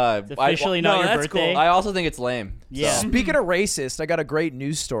 Yeah. It's officially no, not your that's birthday. cool. I also think it's lame. Yeah. So. Speaking of racist, I got a great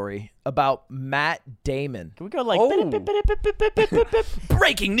news story about Matt Damon. Can we go like?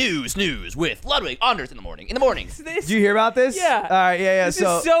 Breaking news with Ludwig Anders in the morning. Did you hear about this? Yeah. All right. Yeah. This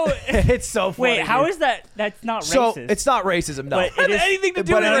so is so. it's so funny. Wait, how dude. is that? That's not So racist. it's not racism. No. But it is anything to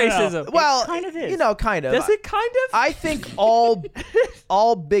do But with no, no, no. racism. Well, It kind of is. You know, kind of. Does it kind of? I think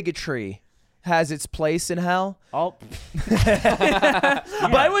all bigotry has its place in hell. Oh, But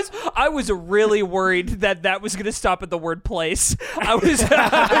I was really worried that was gonna stop at the word place. I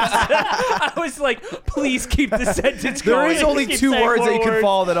was like, please keep the sentence There going. is only Keep 2 saying words that you can forward.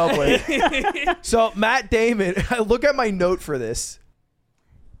 follow that up with. So Matt Damon, look at my note for this.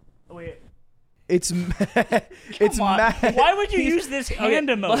 wait. It's Come on. Matt. Why would you use this hand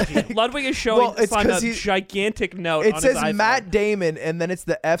emoji? Ludwig is showing Well, it's on a 'cause he's- gigantic note. It on says his iPhone. Matt Damon, and then it's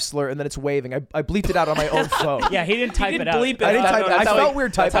the F slur, and then it's waving. I bleeped it out on my own phone. Yeah, he didn't type didn't it out. bleep it I didn't out. type it. I That's how felt he-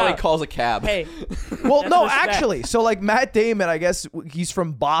 weird That's typing. how he calls a cab. Hey, Well, no, respect. actually. So like Matt Damon, I guess he's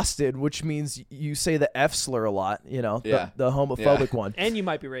from Boston, which means you say the F slur a lot. You know, Yeah. the homophobic one. And you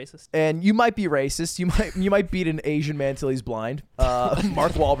might be racist. And you might be racist. You might beat an Asian man till he's blind. Mark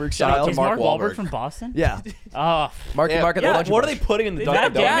Wahlberg Shout out style. to is Mark Mark Wahlberg Wahlberg. from Boston? Yeah, Oh, Mark at the lunch. What are they putting in the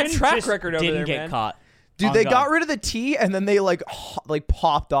That Dunkin' guy- Donuts? track just record over didn't there, get man. caught. Dude, on they gun. got rid of the T and then they like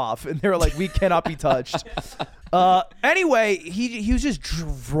popped off, and they were like, "We cannot be touched." Anyway, he was just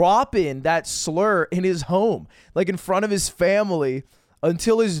dropping that slur in his home, like in front of his family,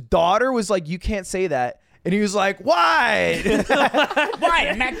 until his daughter was like, "You can't say that." And he was like, "Why? Why?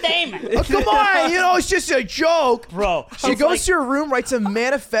 I'm Matt Damon. Oh, come on, it's just a joke." Bro, She goes to her room, writes a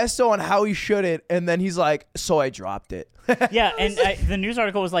manifesto on how he shouldn't, and then he's like, "So I dropped it." yeah, and the news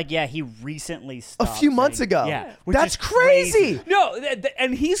article was like, yeah, he recently A stopped. few months saying- ago. Yeah, which That's is crazy. No,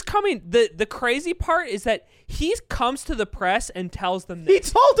 and he's coming. The crazy part is that he comes to the press and tells them He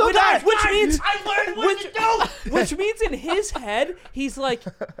this. told them that. Which means I learned what to do. which means in his head he's like,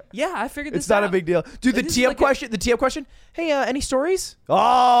 yeah, I figured this It's not out. a big deal, dude. The This is TM like question. The TM question. Hey, any stories?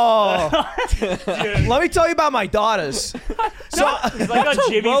 Oh, let me tell you about my daughters. So He's like a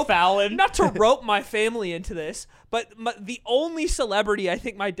Jimmy Fallon. Not to rope my family into this, but the only celebrity I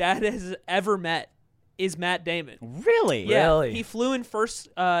think my dad has ever met is Matt Damon. Really? Yeah, Really? he flew in first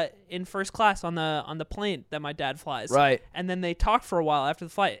class on the plane that my dad flies. Right. And then they talked for a while after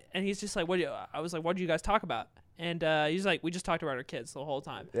the flight, and he's just like, I was like, what did you guys talk about? And he's like, we just talked about our kids the whole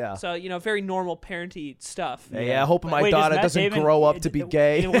time. Yeah. So very normal parenty stuff. yeah, I hope my Wait, does daughter Matt doesn't Damon- grow up to be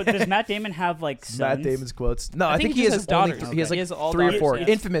gay. Does Matt Damon have like sons? Matt Damon's quotes. No, I think think he he just has has only daughters. he has He like has all 3 or daughters, 4, yeah.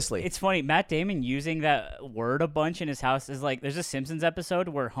 infamously. It's funny. Matt Damon using that word a bunch in his house is like, there's a Simpsons episode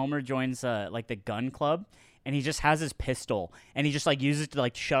where Homer joins like the gun club, and he just has his pistol, and he just like uses it to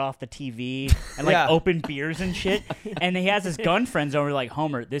like shut off the TV and like Yeah. open beers and shit. And he has his gun friends over like,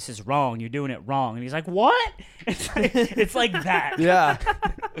 Homer, this is wrong. You're doing it wrong. And he's like, what? It's like that. Yeah.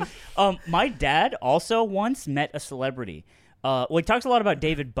 My dad also once met a celebrity. He talks a lot about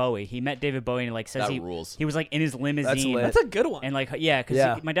David Bowie. He met David Bowie and he like says That he rules. he was like in his limousine. lit. That's a good one. And like because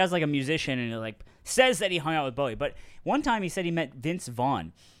Yeah. my dad's like a musician and he like says that he hung out with Bowie. But one time he said he met Vince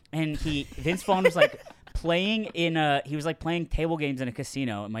Vaughn, and Vince Vaughn was like playing he was like playing table games in a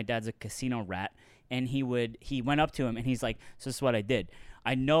casino, and my dad's a casino rat, and he went up to him and he's like, so this is what I did.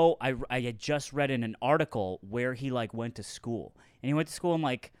 I know I had just read in an article where he like went to school, and he went to school in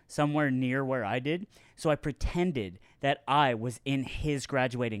like somewhere near where I did. So I pretended that I was in his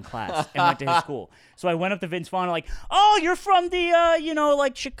graduating class and went to his school. So I went up to Vince Vaughn like, oh, you're from the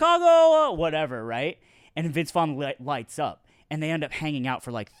like Chicago, whatever, right? And Vince Vaughn lights up, and they end up hanging out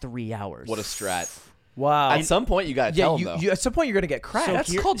for like 3 hours. What a strat. Wow. At some point, you gotta yeah, tell him though. at some point you're gonna get cracked. So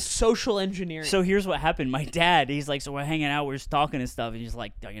That's called social engineering. So here's what happened. My dad, he's like, so we're hanging out, we're just talking and stuff, and he's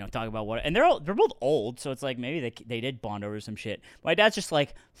like, talk about what, and they're both old, so it's like maybe they did bond over some shit. My dad's just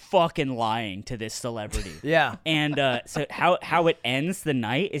like fucking lying to this celebrity. Yeah. And so how it ends the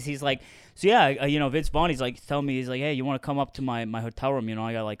night is he's like, so yeah, Vince Vaughn, he's like telling me, he's like, hey, you want to come up to my hotel room?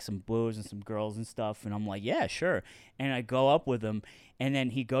 I got like some booze and some girls and stuff, and I'm like, yeah, sure. And I go up with him, and then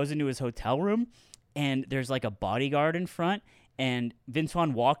he goes into his hotel room, and there's like a bodyguard in front, and Vince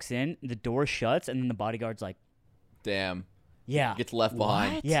Vaughn walks in, the door shuts, and then the bodyguard's like, Damn. yeah, Gets left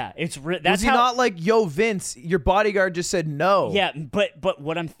behind. yeah, it's that's Was he how. not like, yo, Vince, your bodyguard just said no? Yeah, but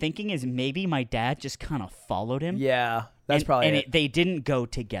what I'm thinking is maybe my dad just kind of followed him. Yeah. That's and, probably and it. They didn't go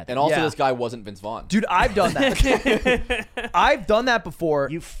together. And also, Yeah. this guy wasn't Vince Vaughn. Dude, I've done that. I've done that before.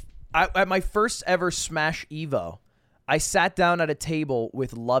 At my first ever Smash Evo, I sat down at a table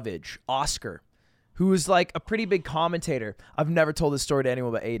with Ludwig, Oscar, who was like a pretty big commentator. I've never told this story to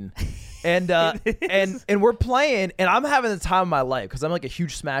anyone but Aiden. And we're playing, and I'm having the time of my life because I'm like a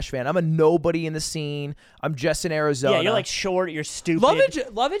huge Smash fan. I'm a nobody in the scene. I'm just in Arizona. Yeah, you're like short, you're stupid.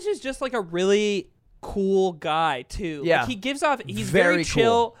 Lovage is just like a really cool guy too. Yeah. Like he gives off. He's Very very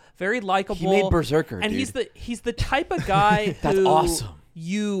chill, cool. very likable. He made Berserker, and dude. he's the type of guy That's who awesome.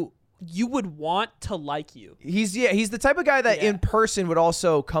 you you would want to like you. He's the type of guy that in person would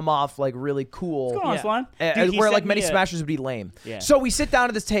also come off like really cool. What's going on, Swan? Dude, where like many smashers would be lame. Yeah. So we sit down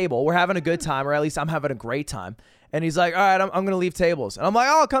at this table. We're having a good time, or at least I'm having a great time. And he's like, all right, I'm going to leave tables. And I'm like,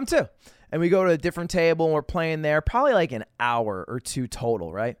 oh, I'll come too. And we go to a different table and we're playing there probably like an hour or two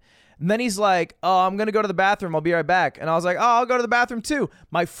total, right? And then he's like, oh, I'm going to go to the bathroom. I'll be right back. And I was like, oh, I'll go to the bathroom too.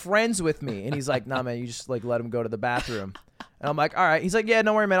 My friend's with me. And he's like, nah, man, you just like let him go to the bathroom. And I'm like, all right. He's like, yeah,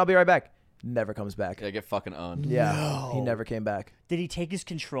 don't worry, man. I'll be right back. Never comes back. Yeah, get fucking owned. Yeah. No. He never came back. Did he take his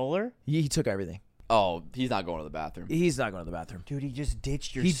controller? He took everything. Oh, he's not going to the bathroom. He's not going to the bathroom. Dude, he just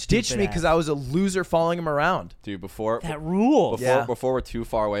ditched your He ditched me because I was a loser following him around. Dude, before we're too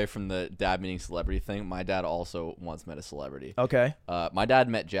far away from the dad meeting celebrity thing, my dad also once met a celebrity. Okay. My dad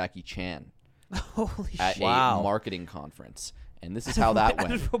met Jackie Chan Holy at shit. a marketing conference. And this is how that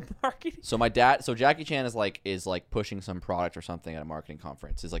went. So Jackie Chan is like pushing some product or something at a marketing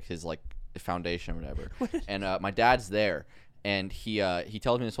conference. Is like his foundation or whatever. And my dad's there, and he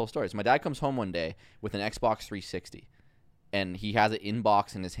tells me this whole story. So my dad comes home one day with an Xbox 360, and he has it in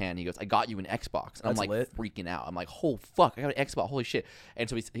box in his hand. He goes, "I got you an Xbox." And I'm like freaking out. I'm like, "Oh fuck, I got an Xbox! Holy shit!" And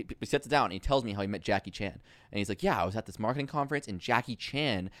so he sets it down and he tells me how he met Jackie Chan. And he's like, "Yeah, I was at this marketing conference, and Jackie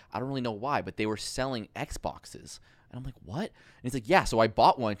Chan, I don't really know why, but they were selling Xboxes." And I'm like, what? And he's like, yeah, so I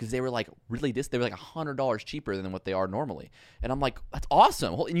bought one because they were like they were like $100 cheaper than what they are normally. And I'm like, that's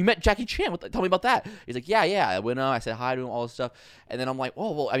awesome. And you met Jackie Chan. Tell me about that. He's like, yeah. I went up, I said hi to him, all this stuff. And then I'm like,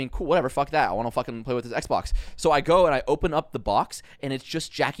 oh, well, I mean, cool, whatever, fuck that. I want to fucking play with this Xbox. So I go and I open up the box, and it's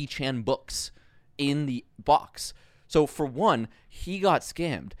just Jackie Chan books in the box. So for one, he got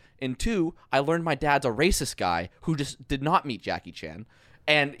scammed. And two, I learned my dad's a racist guy who just did not meet Jackie Chan.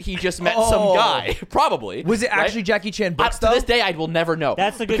 And he just met some guy, probably. Was it actually Jackie Chan books, though? To this day, I will never know.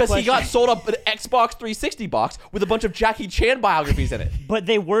 That's a good because question. he got sold up an Xbox 360 box with a bunch of Jackie Chan biographies in it. But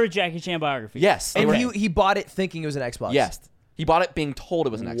they were Jackie Chan biographies. Yes. And he bought it thinking it was an Xbox. Yes. He bought it being told it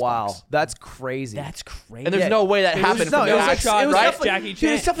was an Xbox. Wow, that's crazy. That's crazy. And there's no way that happened from it was right? Jackie Chan.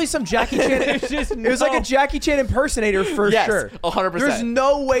 Dude, it's definitely some Jackie Chan. It was like a Jackie Chan impersonator for sure. 100%. There's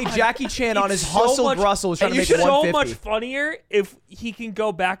no way Jackie Chan on his hustle Brussels was trying to make 150. It's so much funnier if he can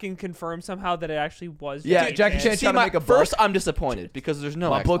go back and confirm somehow that it actually was Jackie Chan trying to make a buck. First, I'm disappointed because there's no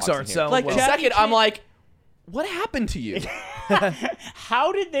My Xbox books aren't in here. selling Like, well. Second, I'm like, what happened to you?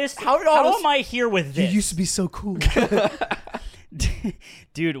 How did this? How am I here with You this? used to be so cool.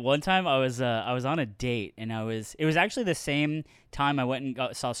 Dude, one time I was on a date, and it was actually the same time I went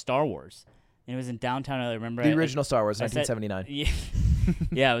and saw Star Wars. And it was in downtown. I remember The original Star Wars, 1979.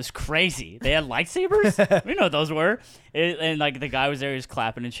 Yeah, it was crazy. They had lightsabers. We know what those were. And like the guy was there, he was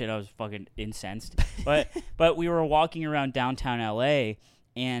clapping and shit. I was fucking incensed. But we were walking around downtown LA,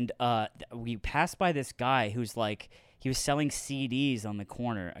 and we passed by this guy who's like, he was selling CDs on the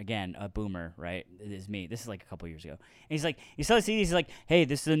corner. Again, a boomer, right? It is me. This is like a couple years ago. And he's like, he's selling CDs. He's like, hey,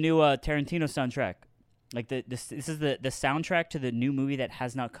 this is a new Tarantino soundtrack. Like this is the soundtrack to the new movie that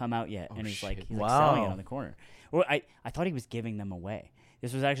has not come out yet. And he's like selling it on the corner. Well, I thought he was giving them away.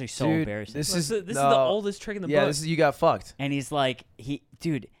 This was actually so embarrassing. This is the oldest trick in the book. Yeah, this is you got fucked. And he's like,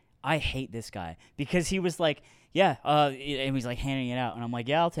 dude, I hate this guy because he was like, yeah, and he's like handing it out, and I'm like,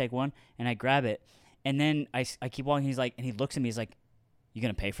 yeah, I'll take one, and I grab it. And then I keep walking. He's like, and he looks at me. He's like, "You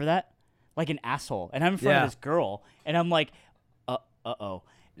gonna pay for that?" Like an asshole. And I'm in front of this girl, and I'm like, "Uh-oh."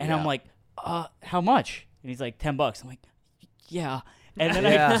 And I'm like, "How much?" And he's like, $10. I'm like, "Yeah." And then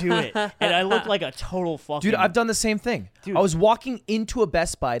I do it, and I look like a total fucking. Dude, I've done the same thing. Dude. I was walking into a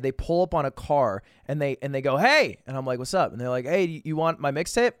Best Buy. They pull up on a car, and they go, "Hey," and I'm like, "What's up?" And they're like, "Hey, you want my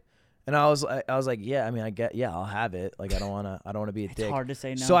mixtape?" And I was like, yeah, I mean, I'll have it. Like, I don't want to be a dick. It's hard to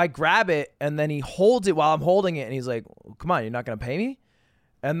say no. So I grab it, and then he holds it while I'm holding it, and he's like, come on, you're not going to pay me?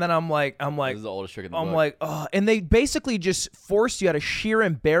 And then I'm like, this is the oldest trick in the book. I'm like, oh, and they basically just forced you out of sheer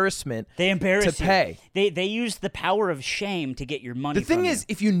embarrassment. They embarrass to pay. They use the power of shame to get your money. The thing is,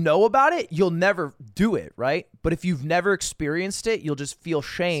 if you know about it, you'll never do it, right? But if you've never experienced it, you'll just feel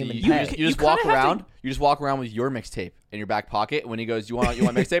shame and pay. You just walk around. You just walk around with your mixtape in your back pocket. When he goes, you want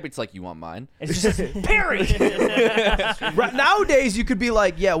mixtape? It's like, you want mine? It's just Perry. Nowadays, you could be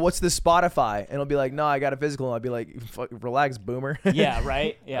like, yeah, what's this Spotify? And it'll be like, no, I got a physical. And I'll be like, relax, boomer. Yeah,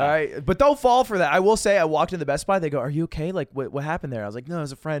 right. Yeah. All right, but don't fall for that. I will say, I walked in the Best Buy. They go, "Are you okay? Like, what happened there?" I was like, "No, it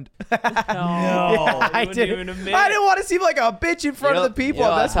was a friend." No, yeah, I didn't want to seem like a bitch in front of the people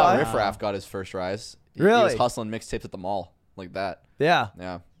at Best Buy. That's how Riff Raff got his first rise. Really? He was hustling mixtapes at the mall like that. Yeah.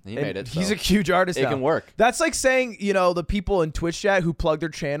 Yeah. He made it. He's a huge artist. It now. can work. That's like saying, the people in Twitch chat who plug their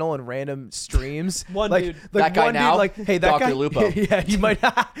channel in random streams. Dude. That guy now. Like, hey, that Dr. guy. Lupo. Yeah, you might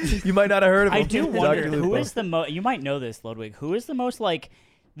not have heard of him. I do wonder Dr. who Lupo. is the most. You might know this, Ludwig. Who is the most like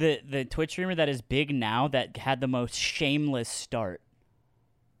the Twitch streamer that is big now that had the most shameless start?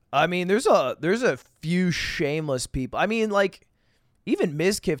 I mean, there's a few shameless people. I mean, like even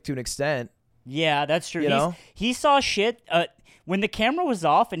Mizkif to an extent. Yeah, that's true. You know? He saw shit when the camera was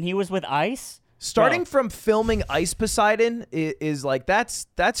off and he was with Ice. Starting from filming Ice Poseidon is like that's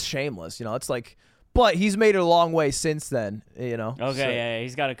shameless. You know, it's like. But he's made it a long way since then, you know. Okay, so. yeah,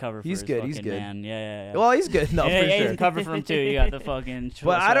 he's got a cover for he's his good. fucking He's good. man. Yeah. Well, he's good. No, yeah, for sure. he's covered for him too. You got the fucking.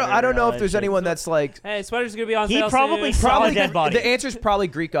 But I don't know if there's anyone that's like. Hey, sweater's gonna be on He sale probably soon. saw a dead body. The answer is probably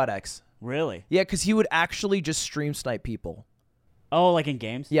Greek God X. Really? Yeah, because he would actually just stream snipe people. Oh, like in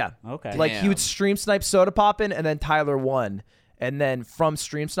games? Yeah. Okay. Like he would stream snipe Soda Poppin', and then Tyler won. And then from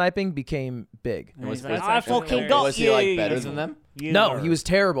stream sniping became big. And he's like, That's I actually fucking hilarious. got Was he like better than them? No, he was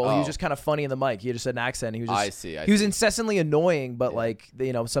terrible. He was Oh. just kind of funny in the mic. He just had an accent. He was just, I see. he was incessantly annoying, but like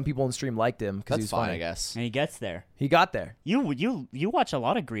you know, some people in the stream liked him because he That's was fine, funny. I guess. And he gets there. He got there. You watch a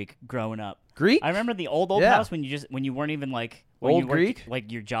lot of Greek growing up. Greek? I remember the old Yeah. house when you weren't even like when Old you worked, Greek?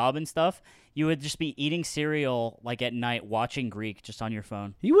 like your job and stuff. You would just be eating cereal like at night, watching Greek just on your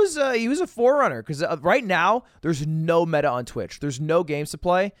phone. He was a forerunner because right now there's no meta on Twitch. There's no games to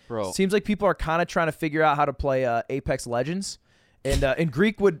play. Bro. Seems like people are kind of trying to figure out how to play Apex Legends, and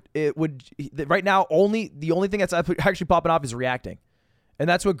Greek right now the only thing that's actually popping off is reacting, and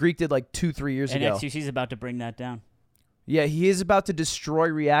that's what Greek did like 2-3 years And ago. XQC's about to bring that down. Yeah, he is about to destroy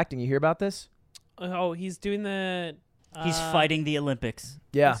reacting. You hear about this? Oh, he's doing the. He's fighting the Olympics.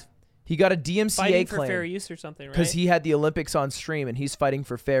 Yeah, He's he got a DMCA fighting for claim fair use or something, right? because he had the Olympics on stream, and he's fighting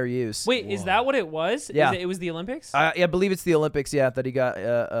for fair use. Wait, is that what it was? Yeah. It was the Olympics? I believe it's the Olympics. Yeah, that he got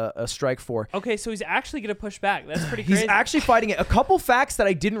a strike for. Okay, so he's actually gonna push back. That's pretty He's crazy. actually fighting it. A couple facts that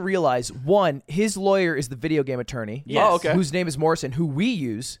I didn't realize. One, his lawyer is the video game attorney. Yes. Oh, okay. Whose name is Morrison, who we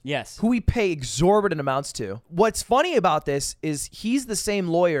use. Yes. Who we pay exorbitant amounts to. What's funny about this is he's the same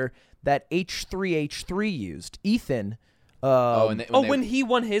lawyer that H3H3 used. Ethan. when he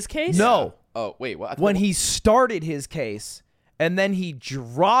won his case? No. Oh, wait. What? When he started his case, and then he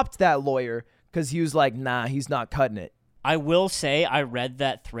dropped that lawyer because he was like, nah, he's not cutting it. I will say I read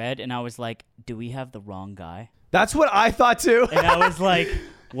that thread and I was like, do we have the wrong guy? That's what I thought too. And I was like,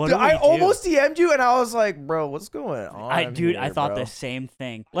 what do we I do? almost DM'd you, and I was like, bro, what's going on? I here, thought bro? the same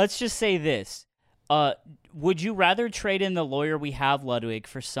thing. Let's just say this. Would you rather trade in the lawyer we have, Ludwig,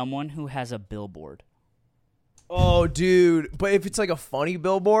 for someone who has a billboard? Oh, dude. But if it's like a funny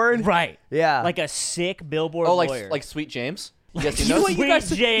billboard. Right. Yeah. Like a sick billboard Oh, lawyer. like Sweet James. Yes, You know what you guys?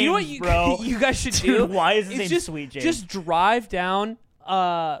 Sweet You know what James, bro. you guys should Dude, do? why is his It's name just, Sweet James? Just drive down,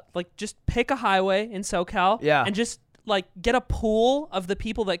 like just pick a highway in SoCal, Yeah. and just like get a pool of the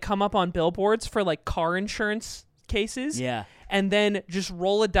people that come up on billboards for like car insurance cases. Yeah. And then just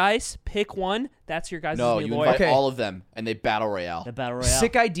roll a dice, pick one. That's your guys' No, new you lawyer. invite Okay. all of them, and they battle royale. The Battle Royale.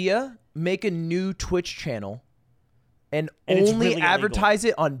 Sick idea. Make a new Twitch channel and it's only really advertise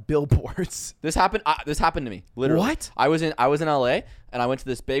it on billboards. This happened. This happened to me. Literally. What? I was in LA, and I went to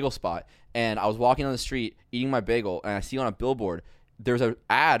this bagel spot, and I was walking on the street eating my bagel, and I see on a billboard there's an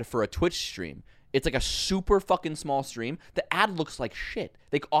ad for a Twitch stream. It's like a super fucking small stream. The ad looks like shit.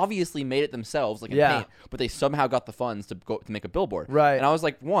 They obviously made it themselves, like in Yeah. paint, but they somehow got the funds to make a billboard. Right. And I was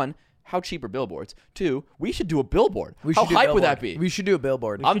like, one, how cheap are billboards? Two, we should do a billboard. We How should do hype would billboard. that be? We should do a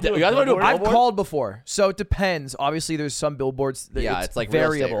billboard. I'm should do a you guys want to do a billboard? I've billboard? called before, so it depends. Obviously, there's some billboards that Yeah, it's like real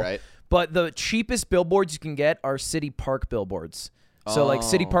estate, variable, right? But the cheapest billboards you can get are city park billboards. So like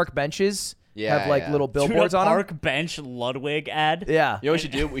city Oh. park benches Yeah, have like yeah. little Dude, billboards a on them. park bench Ludwig ad. Yeah. You know what we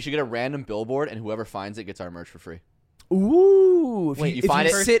should do? We should get a random billboard, and whoever finds it gets our merch for free. Ooh. Wait, you if find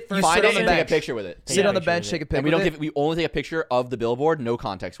it, sit, you find sit it, on the and take a bench. picture with it. Sit Yeah, on the picture bench, with take a it. picture. And we don't with give. it. We only take a picture of the billboard, no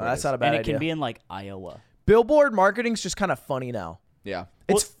context for That's it. not a bad And it idea. can be in like Iowa. Billboard marketing's just kind of funny now. Yeah.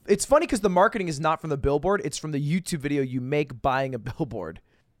 It's funny because the marketing is not from the billboard; it's from the YouTube video you make buying a billboard.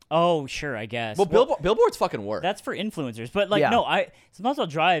 Oh, sure, I guess. Well, billboards fucking work. That's for influencers. But, like, Yeah. no, sometimes I'll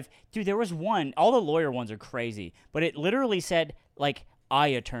drive. Dude, there was one. All the lawyer ones are crazy. But it literally said, like, I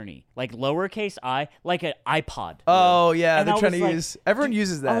attorney. Like, lowercase I, like an iPod. Oh yeah, And they're I trying was to like- use. Everyone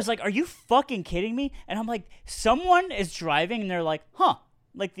uses that. I was like, are you fucking kidding me? And I'm like, someone is driving and they're like, huh,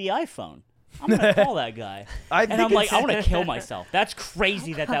 like the iPhone. I'm going to call that guy. I And think I'm like, it's- I want to kill myself. That's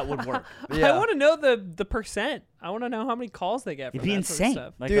crazy that would work. Yeah. I want to know the percent. I want to know how many calls they get. It'd from be that insane. Sort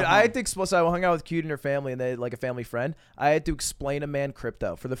of stuff. Like, Dude, I had to explain. So I hung out with Cute and her family, and they had like a family friend. I had to explain a man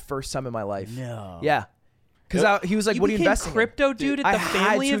crypto for the first time in my life. No. Yeah, because he was like, You "What are you became investing in?" crypto dude at I the had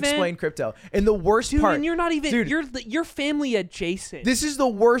family to event? explain crypto, and the worst Dude, part. and you're not even. Dude, You're family adjacent. This is the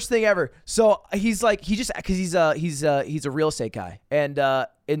worst thing ever. So he's like, he just because he's a real estate guy,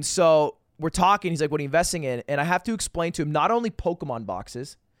 and so we're talking. He's like, what are you investing in? And I have to explain to him not only Pokemon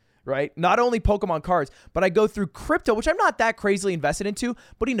boxes, right? Not only Pokemon cards, but I go through crypto, which I'm not that crazily invested into,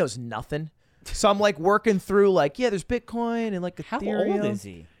 but he knows nothing. So I'm like working through like, yeah, there's Bitcoin and like Ethereum. How old is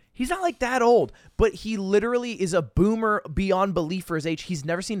he? He's not like that old, but he literally is a boomer beyond belief for his age. He's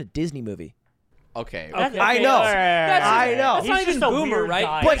never seen a Disney movie. Okay. I know. I know. That's not even boomer, right?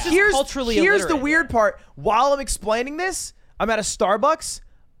 guy. But It's just here's culturally the illiterate. weird part. While I'm explaining this, I'm at a Starbucks.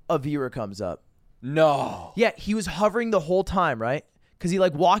 A viewer comes up. No. Yeah, he was hovering the whole time, right? Because he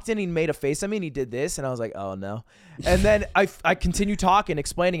like walked in and he made a face at me and he did this and I was like, oh no. And then I continue talking,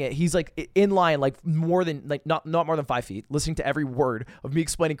 explaining it. He's like in line, like more than like not more than 5 feet, listening to every word of me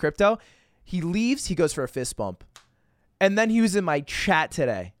explaining crypto. He leaves, he goes for a fist bump. And then he was in my chat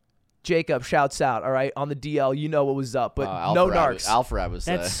today. Jacob shouts out, all right, on the DL, you know what was up, but no narcs. Alfred was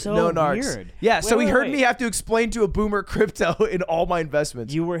That's so no narcs. weird. Yeah, Wait, so he wait, heard wait. me have to explain to a boomer crypto in all my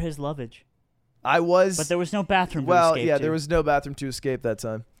investments. You were his lovage. I was. But there was no bathroom to well, escape yeah, to. there was no bathroom to escape that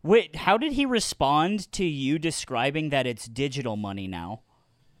time. Wait, how did he respond to you describing that it's digital money now?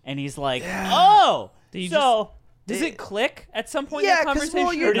 And he's like, oh, Do you so... Does it click at some point Yeah, in the 'cause, conversation?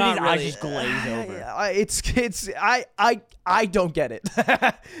 well, Or you're did not his eyes really? just glaze over? I don't get it.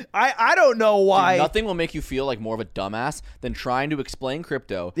 I don't know why. Dude, nothing will make you feel like more of a dumbass than trying to explain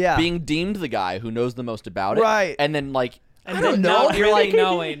crypto, Yeah. being deemed the guy who knows the most about it, Right. and then like And I don't then know. not You're really like-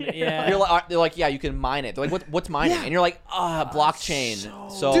 knowing. Yeah. they're like, yeah, you can mine it. They're like, what's mining? Yeah. And you're like, blockchain.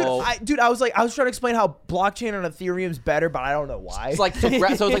 So I was trying to explain how blockchain on Ethereum is better, but I don't know why. it's like so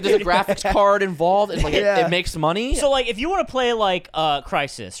it's like there's a graphics card involved, and like Yeah. it makes money. So, like, if you want to play, like,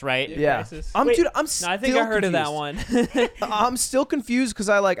 Crisis, right? yeah, Crisis. I'm Wait. dude. I'm No, still I think I heard confused. of that one. I'm still confused because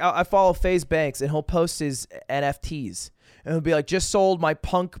I follow FaZe Banks and he'll post his NFTs and he'll be like, just sold my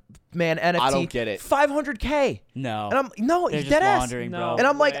Punk Man NFT. I don't get it. 500K. No. And I'm They're he's just dead ass. laundering, No. bro. And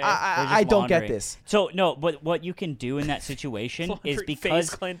I'm like, way. They're I just don't get laundering. this. So, no, but what you can do in that situation is FaZe because...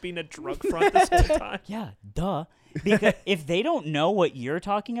 Clan being a drug front this whole time. Yeah, duh. Because if they don't know what you're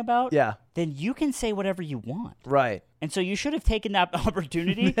talking about, Yeah. then you can say whatever you want. Right. And so you should have taken that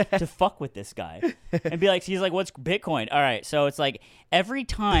opportunity to fuck with this guy and be like, he's like, what's Bitcoin? All right. So it's like every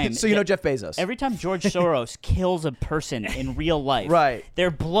time. So you know Jeff Bezos. Every time George Soros kills a person in real life, Right. their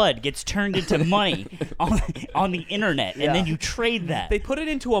blood gets turned into money on the internet, Yeah. and then you trade that. They put it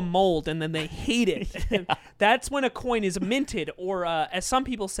into a mold and then they hate it. That's when a coin is minted, or as some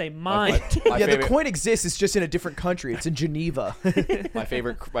people say, mined. My yeah, favorite, the coin exists. It's just in a different country. It's in Geneva. my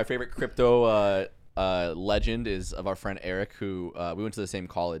favorite crypto legend is of our friend Eric, who we went to the same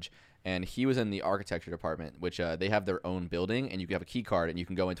college, and he was in the architecture department, which they have their own building, and you can have a key card, and you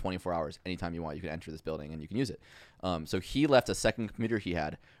can go in 24 hours anytime you want. You can enter this building and you can use it. So he left a second computer he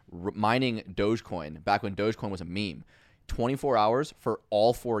had mining Dogecoin back when Dogecoin was a meme. 24 hours for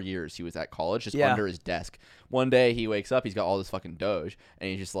all 4 years he was at college, just Yeah. under his desk. One day he wakes up, he's got all this fucking Doge, and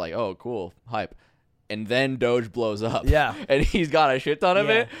he's just like, oh, cool, hype. And then Doge blows up. Yeah. And he's got a shit ton of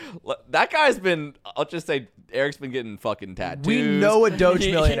Yeah. it. That guy's been, I'll just say, Eric's been getting fucking tattoos. We know a Doge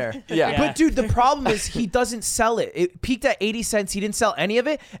millionaire. Yeah. But dude, the problem is he doesn't sell it. It peaked at 80 cents. He didn't sell any of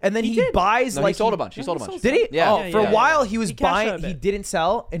it, and then he buys No, like he sold a bunch. He sold a he bunch. Did he? Yeah. Oh, Yeah, for a yeah, while he was He cashed out buying. a He bit. didn't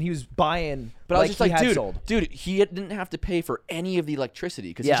sell, and he was buying. But I was just he like, had dude, sold. he didn't have to pay for any of the electricity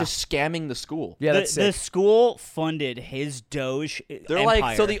because Yeah. he's just scamming the school. Yeah, the, that's the sick. school funded his Doge They're empire.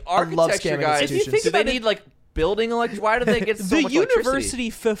 like, so the love architecture scamming guys, institutions. If you think do they about it- need like building electricity? Why do they get so The much electricity? university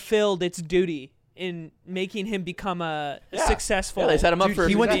fulfilled its duty in making him become a Yeah. successful. Yeah, they set him up Dude, for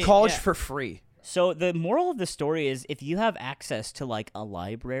he went to Yeah. college Yeah. for free. So the moral of the story is, if you have access to like a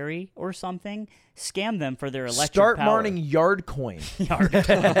library or something, scam them for their electric Start power. mining Yardcoin,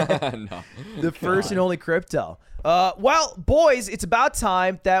 No. the first and only crypto. Well, boys, it's about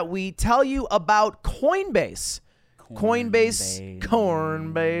time that we tell you about Coinbase. Coinbase.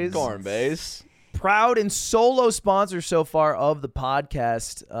 Cornbase. Proud and solo sponsor so far of the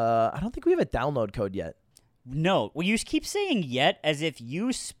podcast. I don't think we have a download code yet. No, well, you keep saying "yet" as if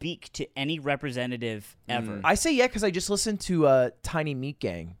you speak to any representative ever. I say yeah because I just listened to Tiny Meat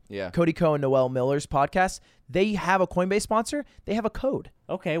Gang. Yeah. Cody Ko and Noel Miller's podcast. They have a Coinbase sponsor. They have a code.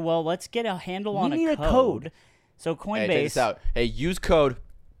 Okay, well, let's get a handle We on need a a code. code. So Hey, Coinbase. check this out. Hey, use code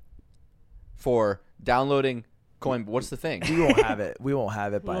for downloading Coin. What's the thing? We won't have it. We won't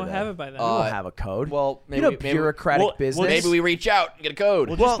have it We by won't then. have it by then. We won't have a code. Well, maybe you know, maybe- bureaucratic well, business. Maybe we reach out and get a code.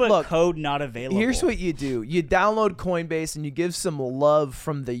 We'll Well, just put look, code not available. Here's what you do. You download Coinbase and you give some love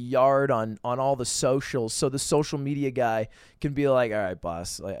from the yard on all the socials so the social media guy can be like, all right,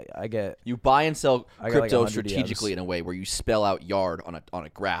 boss, like, I get. You buy and sell I got like crypto 100 strategically EMs. in a way where you spell out yard on a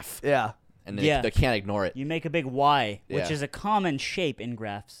graph, Yeah. and Yeah. they can't ignore it. You make a big Y, which Yeah. is a common shape in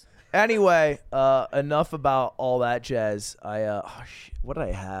graphs. Anyway, enough about all that jazz. What did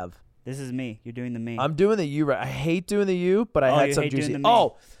I have? This is me. You're doing the me. I'm doing the you. Right. I hate doing the you, but I had some juicy.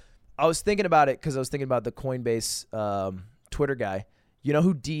 Oh, I was thinking about it because I was thinking about the Coinbase Twitter guy. You know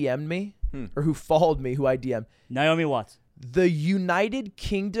who DM'd me or who followed me? Who I DM'd? Naomi Watts. The United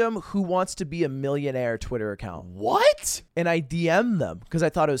Kingdom Who Wants to Be a Millionaire Twitter account. What? And I DM'd them because I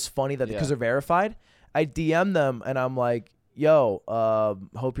thought it was funny that because they're verified. I DM'd them and I'm like, yo,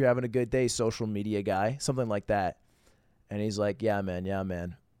 hope you're having a good day, social media guy. Something like that. And he's like, yeah,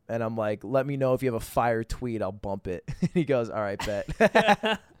 man. And I'm like, let me know if you have a fire tweet. I'll bump it. And he goes, all right,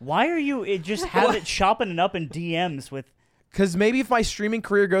 bet. Why are you just have it chopping it up in DMs with... Because maybe if my streaming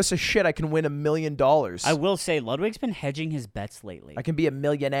career goes to shit, I can win $1 million. I will say, Ludwig's been hedging his bets lately. I can be a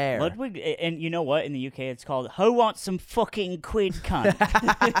millionaire. Ludwig, and you know what? In the UK, it's called, who wants some fucking quid,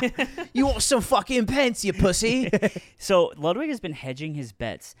 cunt? You want some fucking pence, you pussy? So Ludwig has been hedging his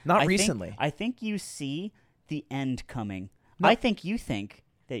bets. Not recently. I think you see the end coming. No. I think you think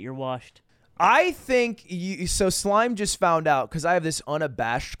that you're washed. I think so Slime just found out, because I have this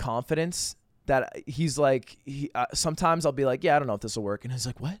unabashed confidence that he's like, sometimes I'll be like, yeah, I don't know if this will work. And he's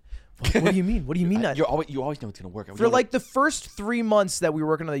like, what? What do you mean? What do you mean that? You always know it's going to work. For like the first 3 months that we were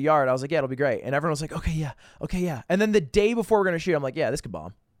working on the yard, I was like, yeah, it'll be great. And everyone was like, okay, yeah. And then the day before we're going to shoot, I'm like, yeah, this could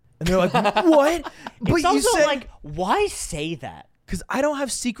bomb. And they're like, what? But it's also like, why say that? Because I don't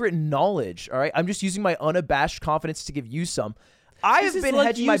have secret knowledge, all right? I'm just using my unabashed confidence to give you some. I have been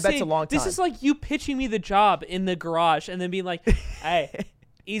hedging my bets a long time. This is like you pitching me the job in the garage and then being like, hey,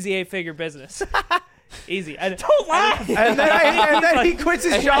 easy 8-figure business. Easy. Don't laugh. And then he quits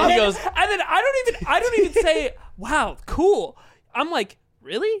his job. And then I don't even say, wow, cool. I'm like,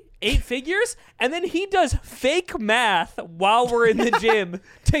 really? 8 figures? And then he does fake math while we're in the gym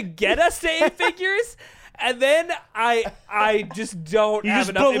to get us to 8 figures. And then I just don't have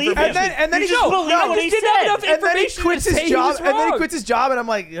enough information. And then he just believe what he said. And then he quits his job. And then he quits his job. And I'm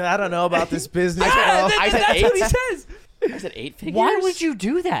like, I don't know about this business. That's what he says. I said 8 figures? Why would you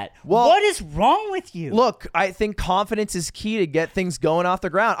do that? Well, what is wrong with you? Look, I think confidence is key to get things going off the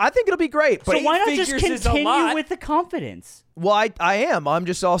ground. I think it'll be great. But so why not just continue with the confidence? Well, I am. I'm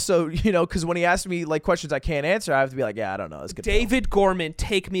just also, because when he asks me like questions I can't answer, I have to be like, yeah, I don't know. It's good. David Gorman,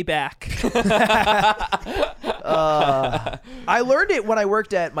 take me back. I learned it when I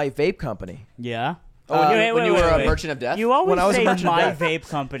worked at my vape company. Yeah. When you were a merchant of death? You always say my vape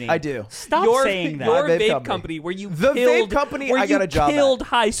company. I do. Stop saying that. Your vape company where you killed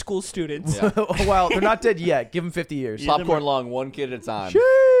high school students. Yeah. Well, they're not dead yet. Give them 50 years. Popcorn lung, one kid at a time.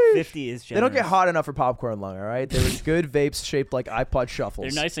 Sheesh. 50 is generous. They don't get hot enough for popcorn lung, all right? They were good vapes shaped like iPod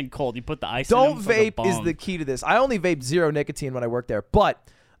shuffles. They're nice and cold. You put the ice Don't in them. vape is the key to this. I only vaped 0 nicotine when I worked there. But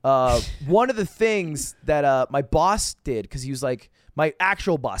one of the things that my boss did, because he was like, my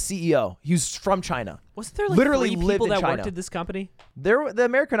actual boss, CEO, he was from China. Wasn't there like literally 3 lived people in that China. worked at this company? The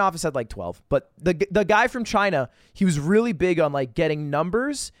American office had like 12, but the guy from China, he was really big on like getting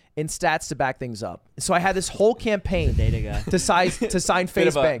numbers and stats to back things up. So I had this whole campaign to sign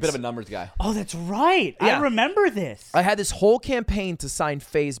phase banks. Bit of a numbers guy. Oh, that's right. Yeah. I remember this. I had this whole campaign to sign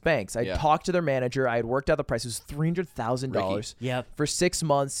phase banks. I Yeah. talked to their manager. I had worked out the price. It was $300,000. Yep. For 6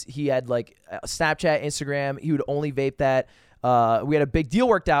 months, he had like Snapchat, Instagram. He would only vape that. We had a big deal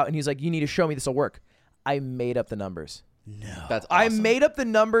worked out, and he's like, you need to show me this will work. I made up the numbers. No. That's awesome. I made up the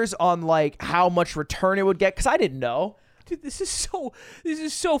numbers on like how much return it would get, because I didn't know. Dude, this is so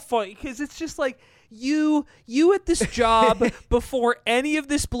funny, because it's just like you at this job before any of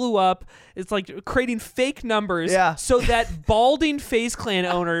this blew up. It's like creating fake numbers so that balding FaZe Clan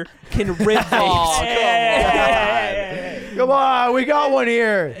owner can rip vapes. Come on, we got one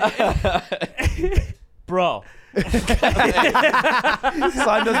here. Bro. Slime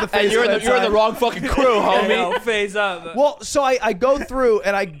does the FaZe you're in the wrong fucking crew, homie. Phase up. Well, so I go through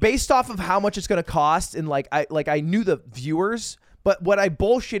and I based off of how much it's gonna cost, and I knew the viewers, but what I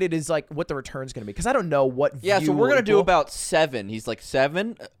bullshitted is like what the return's gonna be, because I don't know what. Yeah, so we're gonna do about 7. He's like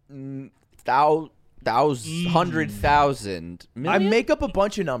 100,000 million. I make up a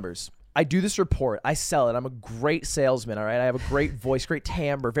bunch of numbers. I do this report. I sell it. I'm a great salesman. All right, I have a great voice, great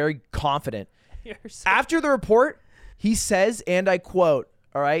timbre, very confident. After the report, he says, and I quote,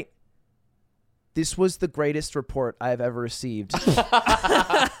 all right, this was the greatest report I have ever received. And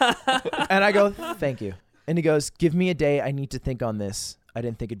I go, thank you. And he goes, give me a day. I need to think on this. I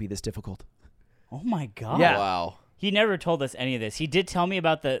didn't think it'd be this difficult. Oh, my God. Yeah. Wow. He never told us any of this. He did tell me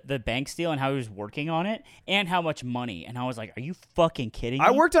about the bank steal and how he was working on it and how much money. And I was like, are you fucking kidding me?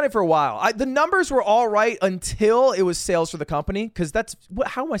 I worked on it for a while. The numbers were all right until it was sales for the company, because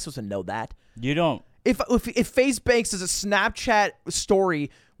how am I supposed to know that? You don't. If FaZe Banks does a Snapchat story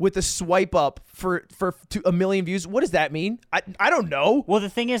with a swipe up for a million views. What does that mean? I don't know. Well, the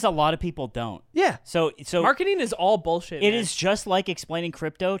thing is, a lot of people don't. Yeah. So marketing is all bullshit. It man. is just like explaining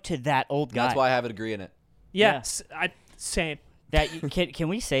crypto to that old guy. That's why I have a degree in it. Yes, same. Can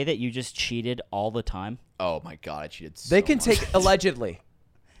we say that you just cheated all the time? Oh my god, I cheated so They can much. take allegedly.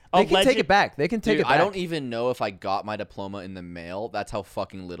 They can take it back. They can take Dude, it back. I don't even know if I got my diploma in the mail. That's how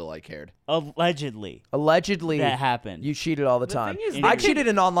fucking little I cared. Allegedly. Allegedly, That happened. You cheated all the time. thing is, I they cheated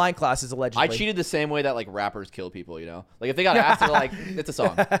in online classes allegedly. I cheated the same way that like rappers kill people, you know? Like if they got asked, they're like, it's a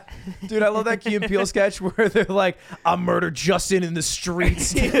song. Dude, I love that Key and Peele sketch where they're like, "I murdered Justin in the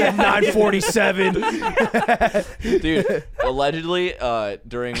streets at 9:47." Dude, allegedly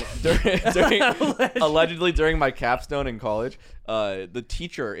during my capstone in college, the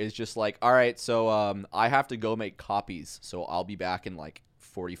teacher is just like, all right, so I have to go make copies, so I'll be back in like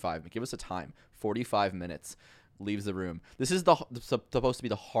 45. Give us a time. 45 minutes. Leaves the room. This is supposed to be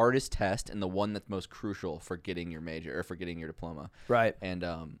the hardest test and the one that's most crucial for getting your major or for getting your diploma. Right. And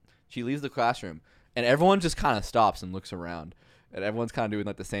she leaves the classroom, and everyone just kind of stops and looks around, and everyone's kind of doing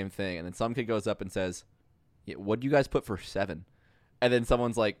like the same thing. And then some kid goes up and says, yeah, "What do you guys put for 7?" And then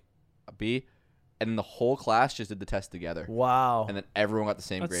someone's like, "A B." And then the whole class just did the test together. Wow. And then everyone got the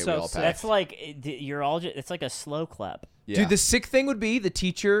same That's grade. so We all sick. passed. That's like you're all. It's like a slow clap. Yeah. Dude, the sick thing would be the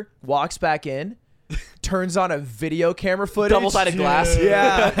teacher walks back in, turns on a video camera footage. double-sided glass.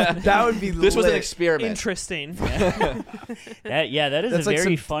 Yeah, that would be This was an lit. experiment. Interesting. That is That's a like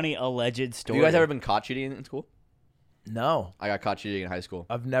very some- funny alleged Have story. you guys ever been caught cheating in school? No, I got caught cheating in high school.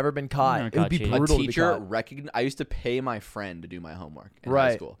 I've never been caught. never It would caught be cheating. A brutal to be teacher caught. I used to pay my friend to do my homework in high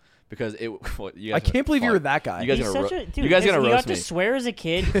Right. school because it. Well, you I guys can't believe you fuck. were that guy. You guys He's are gonna such a dude. you guys are because gonna he roast got me. to swear as a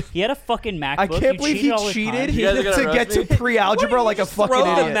kid. He had a fucking MacBook. I can't believe he all the cheated time. You guys are to gonna get roast to me? pre-algebra like a fucking throw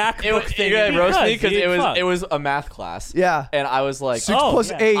the idiot. MacBook thing. You're gonna roast me because Because, dude, fuck. it was a math class. Yeah. And I was like, 6 Oh, plus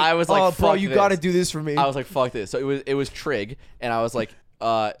yeah. 8. I was like, oh, bro, fuck you this. got to do this for me. I was like, fuck this. So it was trig, and I was like,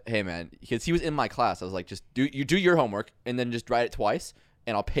 hey man, because he was in my class. I was like, just do your homework and then just write it twice,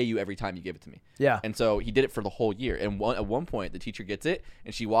 and I'll pay you every time you give it to me. Yeah. And so he did it for the whole year. And at one point, the teacher gets it,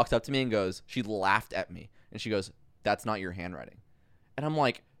 and she walks up to me and goes, she laughed at me, and she goes, "That's not your handwriting." And I'm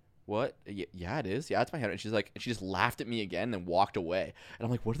like, what? Yeah, it is. Yeah, it's my handwriting. She's like, and she just laughed at me again and then walked away. And I'm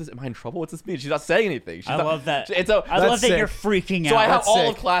like, what is this? Am I in trouble? What's this mean? She's not saying anything. I love that. And so I love that sick. you're freaking out. so I have That's all sick.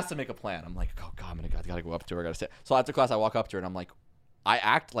 of class to make a plan. I'm like, oh god, I gotta go up to her. I gotta say. So after class, I walk up to her and I'm like, I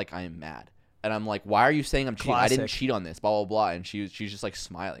act like I am mad, and I'm like, why are you saying I'm cheating? I didn't Classic. cheat on this. Blah blah blah. And she's just like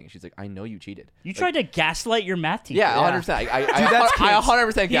smiling. She's like, I know you cheated. You tried to gaslight your math teacher. Yeah, 100%. that's I kids.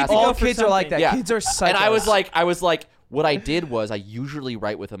 100% guess. All All for kids are like that. Yeah. Kids are psychos. And I was like, what I did was I usually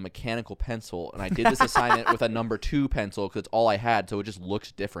write with a mechanical pencil, and I did this assignment with a number 2 pencil because it's all I had, so it just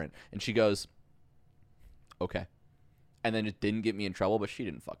looks different. And she goes, okay. And then it didn't get me in trouble, but she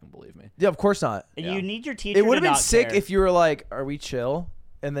didn't fucking believe me. Yeah, of course not. Yeah. You need your teacher. It would have to been not sick care. if you were like, "Are we chill?"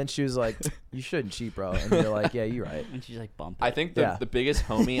 And then she was like, "You shouldn't cheat, bro." And you're like, "Yeah, you're right." And she's like, bump it. I think Yeah. the biggest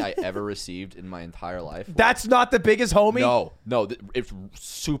homie I ever received in my entire life. That's not the biggest homie. No, it's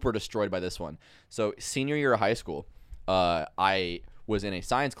super destroyed by this one. So senior year of high school, I was in a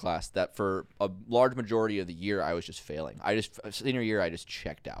science class that for a large majority of the year I was just failing. Senior year I just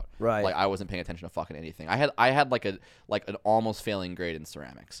checked out. Right. Like I wasn't paying attention to fucking anything. I had like an almost failing grade in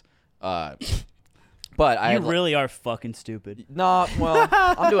ceramics. But I you had, really are fucking stupid. no, well,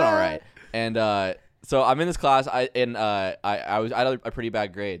 I'm doing all right. And so I'm in this class. I had a pretty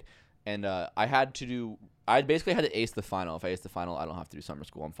bad grade, and I basically had to ace the final. If I ace the final, I don't have to do summer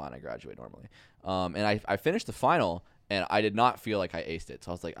school. I'm fine. I graduate normally. And I finished the final, and I did not feel like I aced it.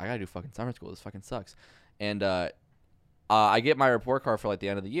 So I was like, I gotta do fucking summer school. This fucking sucks. And I get my report card for like the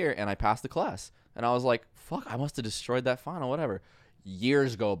end of the year, and I passed the class. And I was like, fuck, I must have destroyed that final. Whatever.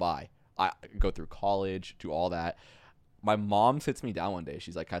 Years go by. I go through college, do all that. My mom sits me down one day.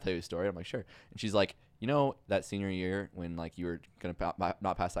 She's like, "Can I tell you a story?" I'm like, "Sure." And she's like, "You know that senior year when like you were gonna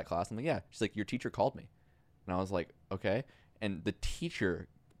not pass that class?" I'm like, "Yeah." She's like, "Your teacher called me," and I was like, "Okay." And the teacher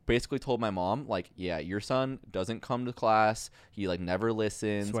basically told my mom like, "Yeah, your son doesn't come to class. He like never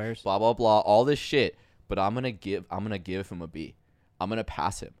listens. Swears. Blah blah blah. All this shit. But I'm gonna give him a B. I'm gonna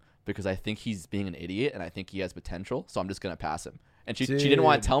pass him because I think he's being an idiot and I think he has potential. So I'm just gonna pass him." And she didn't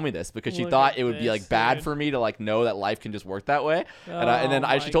want to tell me this because she Look thought at it would be like this, bad dude. for me to like know that life can just work that way. And then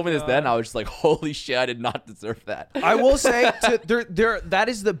Oh she told me this then. And my I was just like, holy shit, I did not deserve that. I will say that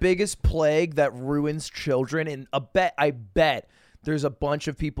is the biggest plague that ruins children. And I bet there's a bunch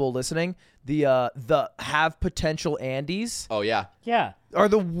of people listening. The have potential Andes Oh yeah. Yeah. are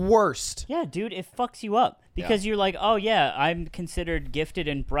the worst. Yeah, dude, it fucks you up because you're like, oh yeah, I'm considered gifted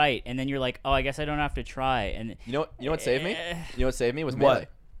and bright, and then you're like, oh, I guess I don't have to try. And You know what saved me? You know what saved me was What? Melee.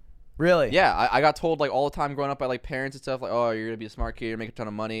 Really? Yeah, I got told like all the time growing up by like parents and stuff, like, oh, you're gonna be a smart kid, you're gonna make a ton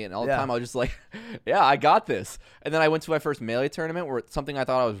of money, and all the time I was just like, yeah, I got this. And then I went to my first Melee tournament where it's something I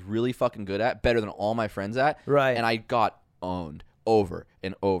thought I was really fucking good at, better than all my friends at, Right. and I got owned over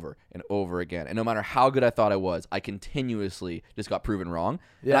and over and over again. And no matter how good I thought I was, I continuously just got proven wrong.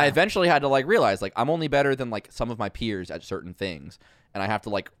 Yeah. And I eventually had to like realize like I'm only better than like some of my peers at certain things. And I have to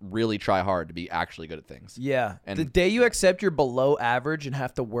like really try hard to be actually good at things. Yeah. And the day you accept you're below average and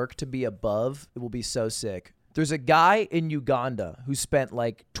have to work to be above, it will be so sick. There's a guy in Uganda who spent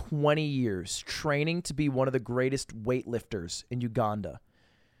like 20 years training to be one of the greatest weightlifters in Uganda,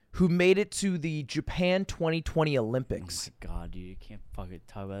 who made it to the Japan 2020 Olympics. Oh my God, dude, you can't fucking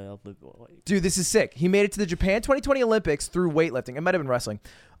talk about that. Dude, this is sick. He made it to the Japan 2020 Olympics through weightlifting. It might have been wrestling.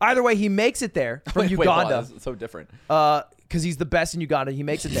 Either way, he makes it there from Uganda. Wait, that's so different. Because he's the best in Uganda. He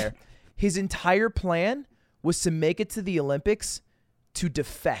makes it there. His entire plan was to make it to the Olympics to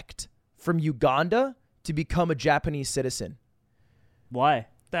defect from Uganda to become a Japanese citizen. Why?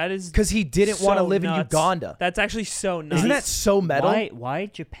 That is Because he didn't want to live in nuts. Uganda. That's actually so nuts. Isn't that so metal? Why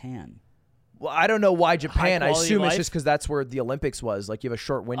Japan? Well, I don't know why Japan. I High-quality assume it's life? just because that's where the Olympics was. Like, you have a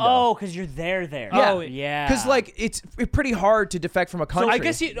short window. Oh, because you're there. Yeah. Oh, yeah. Because, like, it's pretty hard to defect from a So country. I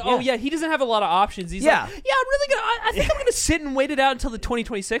guess he doesn't have a lot of options. He's Yeah. like, I'm really gonna. I think I'm gonna sit and wait it out until the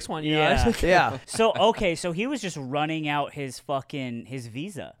 2026 one. You know? Yeah. It's like- Yeah. So he was just running out his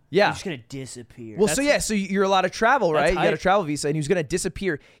visa. Yeah. He's just gonna disappear. Well, so you're allowed to travel, right? You got a hype. travel visa, and he was going to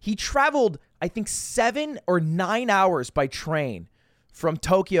disappear. He traveled, I think, 7 or 9 hours by train from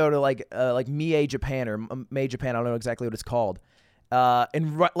Tokyo to like Mie, Japan, or Mei, Japan. I don't know exactly what it's called,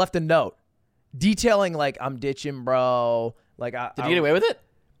 and left a note detailing like, I'm ditching, bro. Like, Did you get away with it?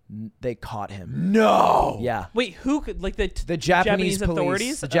 They caught him. No. Yeah. Wait, who could like the Japanese police,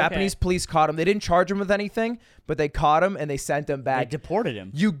 authorities? The Japanese police caught him. They didn't charge him with anything, but they caught him and they sent him they back. deported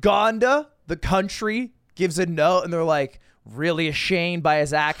him. Uganda, the country, gives a note, and they're like, really ashamed by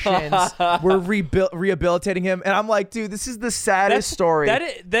his actions. We're rehabilitating him. And I'm like, dude, this is the saddest story. That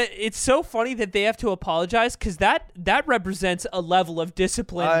it's so funny that they have to apologize because that represents a level of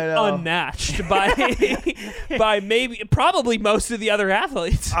discipline I know. unmatched by probably most of the other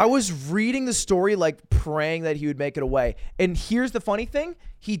athletes. I was reading the story, like, praying that he would make it away. And here's the funny thing.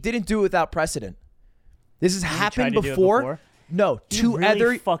 He didn't do it without precedent. This has happened tried to do it before. before? No, He two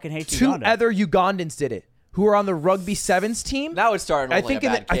really fucking hates Uganda. other Ugandans did it, who are on the rugby sevens team. Now it's starting. I think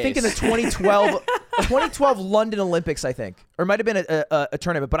in the 2012 London Olympics, I think, or it might have been a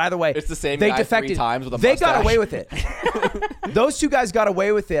tournament. But either way, It's the same they guy defected 3 times with a They got mustache. away with it. Those two guys got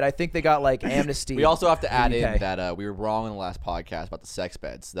away with it. I think they got like amnesty. We also have to add in UK. that we were wrong in the last podcast about the sex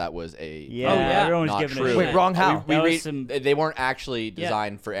beds. That was a Yeah, yeah. everyone was not giving true. it. a Wait, shit. wrong how? We That was read, some- they weren't actually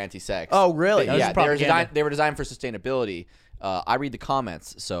designed for anti-sex. Oh, really? That was Yeah, propaganda. they were designed for sustainability. I read the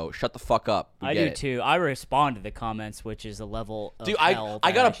comments, so shut the fuck up. We I get do it. too. I respond to the comments, which is a level of Dude, hell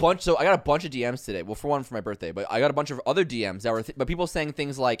I that got a should- bunch. So I got a bunch of DMs today. Well, for one, for my birthday, but I got a bunch of other DMs that were, but people saying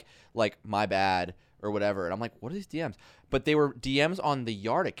things like my bad or whatever, and I'm like, what are these DMs? But they were DMs on the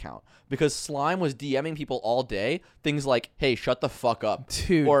Yard account because Slime was DMing people all day. Things like, hey, shut the fuck up,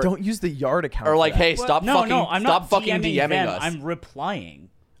 Dude, or don't use the Yard account. or for like, that. hey, stop No, fucking, no, I'm stop not fucking DMing them. us. I'm replying.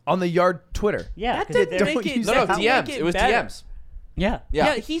 on the Yard Twitter. Yeah, That 'cause didn't they're- make it. use no, no, that didn't DMs. make It was better. DMs. yeah.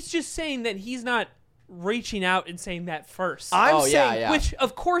 Yeah. He's just saying that he's not reaching out and saying that first. I'm Oh, yeah, saying, yeah. Which,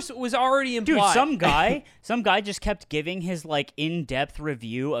 of course, was already Dude, implied. some guy just kept giving his like in-depth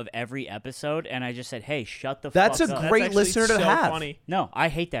review of every episode, and I just said, "Hey, shut the That's fuck a up." That's great actually listener to so have. Funny. No, I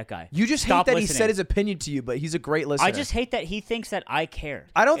hate that guy. You just Stop hate that he listening. said his opinion to you, but he's a great listener. I just hate that he thinks that I care.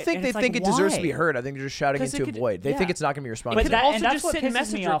 I don't think And they it's like, think it deserves to be why? heard. I think they're just shouting 'Cause into it a could- void. They think yeah. it's not going to be But responded could to. that, also and that's just what sit in pisses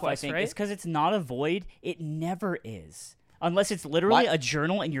message me off. I requests, think right? it's because it's not a void. It never is, unless it's literally a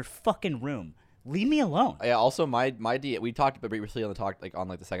journal in your fucking room. Leave me alone. Yeah. Also, my DM. We talked about briefly on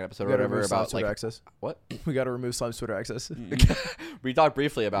the the second episode or We gotta whatever remove Slime's about Twitter like access. what. We got to remove Slime's Twitter access. We talked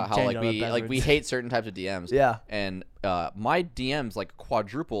briefly about how Change like all the we passwords. hate certain types of DMs. Yeah. And my DMs like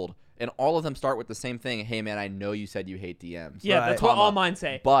quadrupled, and all of them start with the same thing. Hey man, I know you said you hate DMs. Yeah, Right. that's what all mine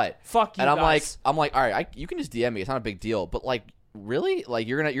say. But Fuck you and I'm guys. like, all right, you can just DM me. It's not a big deal. But like, really, like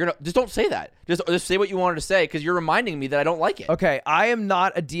you're gonna just don't say that. Just say what you wanted to say because you're reminding me that I don't like it. Okay, I am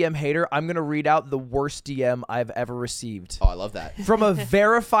not a DM hater. I'm going to read out the worst DM I've ever received Oh, I love that. from a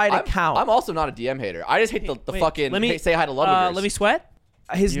verified account. I'm also not a DM hater. I just hate the Wait, fucking let me- say hi to Ludwig. Let me sweat.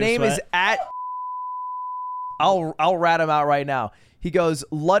 His You name is sweat? at. I'll rat him out right now. He goes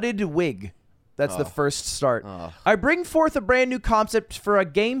Ludwig. That's the first start. I bring forth a brand new concept for a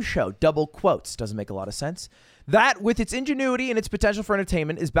game show. Double quotes. Doesn't make a lot of sense. That, with its ingenuity and its potential for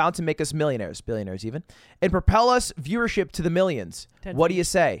entertainment, is bound to make us millionaires, billionaires even, and propel us viewership to the millions. What do you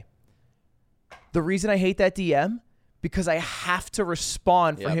say? The reason I hate that DM, because I have to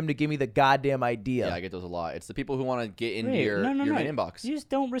respond for him to give me the goddamn idea. Yeah, I get those a lot. It's the people who want to get into your main inbox. You just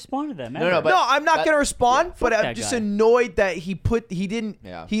don't respond to them. No, No, I'm not gonna respond, but I'm just annoyed that he didn't.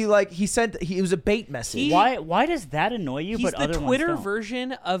 Yeah. He it was a bait message. Why does that annoy you? He's but the other Twitter ones don't?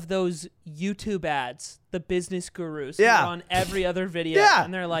 version of those YouTube ads, the business gurus. Yeah. Who are on every other video. Yeah.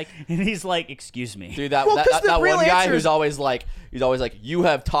 And they're like, And he's like, "Excuse me." Dude, that 'cause the one real guy answer who's is- always like, you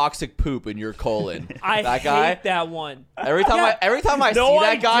have toxic poop in your colon. I that guy. hate that one. Every time I No, see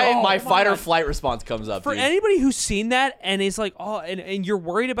I that guy, don't. my Come fight or on. flight response comes up. For dude. anybody who's seen that and is like, oh, and you're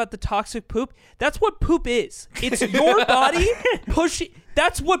worried about the toxic poop, that's what poop is. It's your body pushing.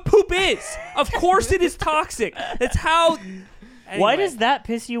 That's what poop is. Of course it is toxic. That's how. Why Anyway. does that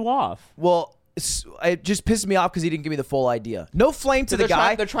piss you off? Well, it just pissed me off because he didn't give me the full idea. No flame to the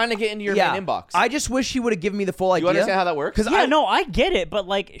guy. They're trying to get into your main inbox. I just wish he would have given me the full idea. you understand how that works? Because Yeah, no, I get it, but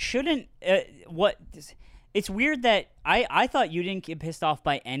like, shouldn't what? It's weird that I thought you didn't get pissed off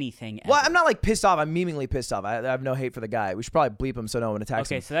by anything. Well, ever. I'm not like pissed off. I'm memeingly pissed off. I have no hate for the guy. We should probably bleep him so no one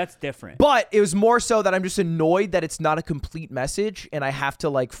attacks him. Okay, so that's different. But it was more so that I'm just annoyed that it's not a complete message and I have to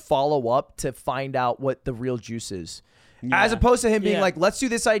like follow up to find out what the real juice is. As opposed to him being like, let's do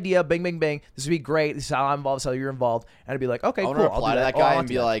this idea, bing, bing, bing. This would be great. This is how I'm involved. This is how you're involved. And I'd be like, okay, I cool. want to reply I'll do to that Oh, guy I'll and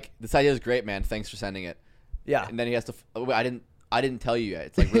do be that. like, this idea is great, man. Thanks for sending it. Yeah. And then he has to. I didn't tell you yet.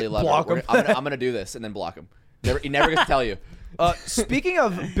 It's like really level. Block him. I'm gonna do this and then block him. He never gets to tell you. Speaking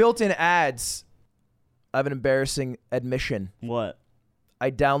of built-in ads, I have an embarrassing admission. What?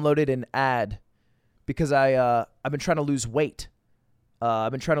 I downloaded an ad because I've been trying to lose weight.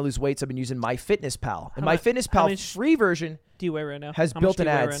 I've been trying to lose weight, so I've been using MyFitnessPal. And MyFitnessPal free version do you weigh right now? has How much do built-in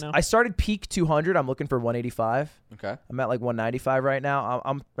you weigh ads. right now? I started peak 200. I'm looking for 185. Okay. I'm at like 195 right now.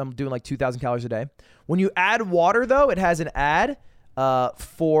 I'm doing like 2,000 calories a day. When you add water, though, it has an ad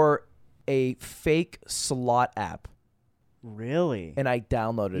for a fake slot app, Really? and I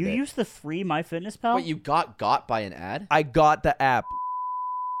downloaded You it. use the free MyFitnessPal? Wait, you got by an ad? I got the app.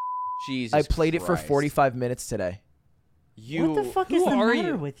 Jesus. I played it for Christ. 45 minutes today. What the fuck is the are matter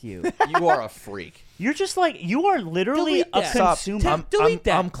you? with you? You are a freak. You're just like, you are literally Delete a that. Stop. consumer. Delete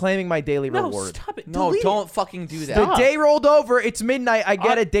that. I'm claiming my daily No, reward. stop it. No, Delete don't fucking do that. The Stop. day rolled over. It's midnight. I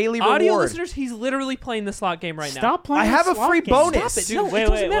get a daily reward. Audio listeners, he's literally playing the slot game right now. Stop playing I have the a slot free game. bonus. Stop it. Dude, No, Wait, it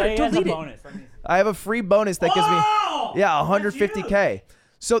doesn't matter. he has a Delete it. bonus. Let me see. I have a free bonus that gives me Whoa! 150K.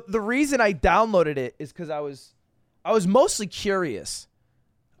 So the reason I downloaded it is because I was mostly curious.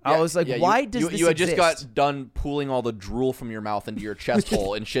 I was like, why does this You had exist? just got done pooling all the drool from your mouth into your chest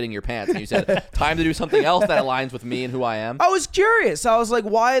hole and shitting your pants, and you said, time to do something else that aligns with me and who I am. I was curious. I was like,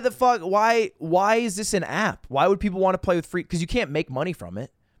 why the fuck? Why is this an app? Why would people want to play with free? Because you can't make money from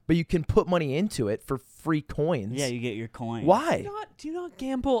it, but you can put money into it for free coins. Yeah, you get your coin. Why? Do you not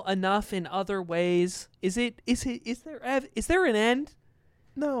gamble enough in other ways? Is there an end?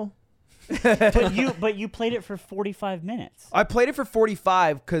 No. but you played it for 45 minutes. I played it for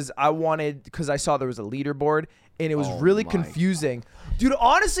 45 because I saw there was a leaderboard and it was really my confusing. Dude,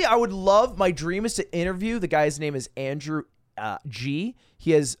 honestly, I would love, my dream is to interview, the guy's name is Andrew G.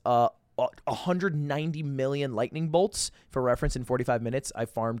 He has 190 million lightning bolts. For reference, in 45 minutes, I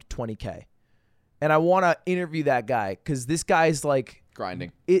farmed 20K. And I want to interview that guy because this guy's like...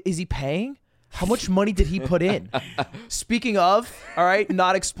 Grinding. Is he paying? How much money did he put in? Speaking of, all right,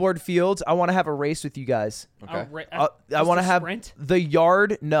 not explored fields, I want to have a race with you guys. Okay. I want to have sprint? the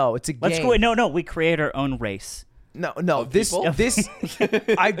yard. No, it's a game. Let's go. No, we create our own race. No. Of This people?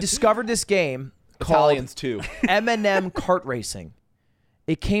 I've discovered this game Italians called too. M&M Kart Racing.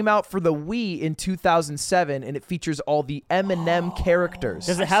 It came out for the Wii in 2007, and it features all the M&M characters.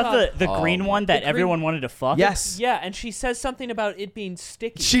 Does it have the green one that green- everyone wanted to fuck? Yes. Yeah, and she says something about it being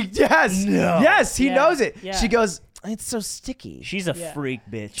sticky. Yes, he Yeah, knows it. yeah. She goes, it's so sticky. She's a Yeah. freak,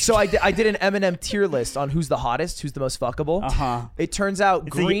 bitch. So I did an M&M tier list on who's the hottest, who's the most fuckable. Uh-huh. It turns out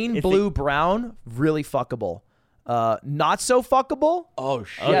green, blue, brown, really fuckable. Not so fuckable. Oh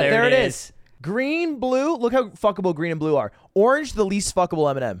shit. Oh, Yeah, there there it it is. is. Green, blue. Look how fuckable green and blue are. Orange, the least fuckable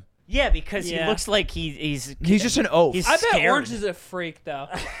M&M. Yeah, because he Yeah. looks like he's He's just an oaf. He's I bet scared. Orange is a freak, though.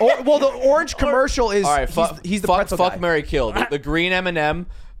 Well, the orange commercial is All right. he's the fuck, pretzel fuck guy. Mary Kill. The green M&M,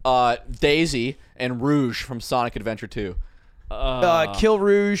 Daisy, and Rouge from Sonic Adventure 2. Kill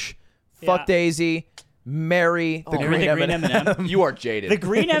Rouge, fuck Yeah. Daisy, marry the Remember green the green M&M. M&M? You are jaded. The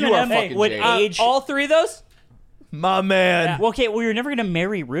green You are M&M fucking would jaded. age. All three of those? My man. Well, okay, well, you're never gonna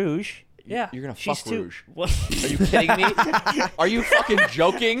marry Rouge. Yeah. You're gonna She's fuck too. Rouge. Well, Are you kidding me? Are you fucking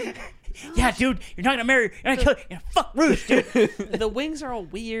joking? Yeah, dude, you're not gonna marry. You're not gonna kill. Fuck Rouge, dude. The wings are all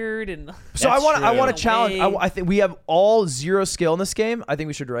weird and. So That's I want true. to challenge. I think we have all 0 skill in this game. I think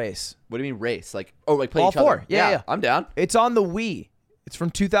we should race. What do you mean race? Like play All each 4. other? Yeah. I'm down. It's on the Wii. It's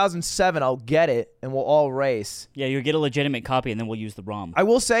from 2007. I'll get it, and we'll all race. Yeah, you'll get a legitimate copy, and then we'll use the ROM. I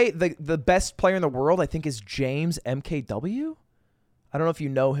will say the best player in the world, I think, is James MKW. I don't know if you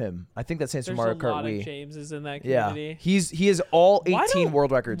know him. I think that stands for There's Mario a Kart lot Wii. of Jameses in that Yeah, community. he has all 18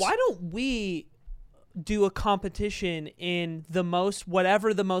 world records. Why don't we do a competition in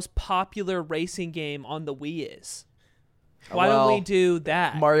whatever the most popular racing game on the Wii is? Why don't we do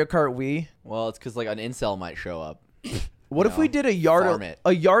that? Mario Kart Wii? Well, it's because like an incel might show up. What if we did a yard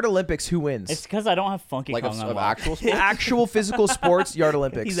Olympics? Who wins? It's because I don't have Funky Like Kong of unlocked. actual sports. Actual physical sports yard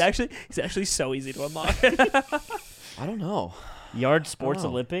Olympics. He's actually so easy to unlock. I don't know. Yard Sports Oh.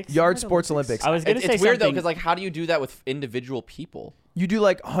 Olympics. Yard sports Olympics. I was gonna say It's weird though, something- because like, how do you do that with individual people? You do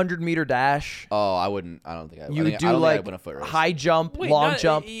like 100-meter dash. Oh, I wouldn't. I don't think I would. You I think, do I don't like think I'd win a foot race. high jump, Wait, long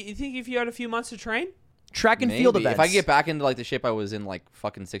jump, You think if you had a few months to train, track and field Maybe. events. If I could get back into like the shape I was in like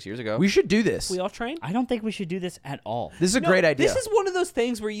fucking 6 years ago. we should do this. we all train? I don't think we should do this at all. This is a No, great idea. This is one of those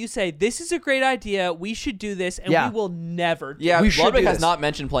things where you say, this is a great idea, we should do this, and Yeah. we will never do yeah, we should Ludwig do has this. not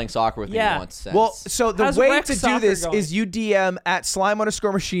mentioned playing soccer with me Yeah. once since. Well, so the How's way rec to do soccer this going? is you DM at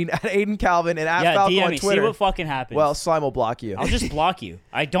slime_machine at Aiden Calvin and at Yeah, Falco DM on me. See Twitter. what fucking happens. Well, Slime will block you. I'll just block you.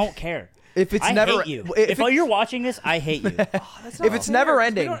 I don't care. If it's I never, hate you. if If you're watching this, I hate you. if it's never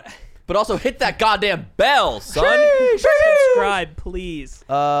ending, but also hit that goddamn bell, son. subscribe, please.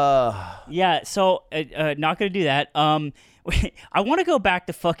 Yeah, so not gonna do that. I want to go back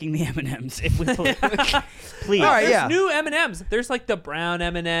to fucking the M&Ms if we please. All right, There's yeah. new M&Ms. There's like the brown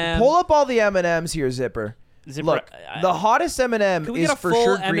M&M. Pull up all the M&Ms here, Zipper. Zipper, Look, the hottest M&M Can we is get a for full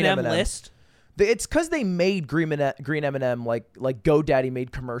sure green M&M M&M. list? It's because they made green M&M like GoDaddy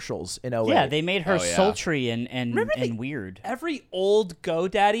made commercials in 08. Yeah, they made her Oh, yeah. sultry and Remember the- weird. Every old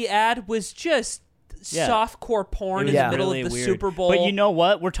GoDaddy ad was just Yeah. softcore porn in Yeah. the middle really of the weird. Super Bowl. But you know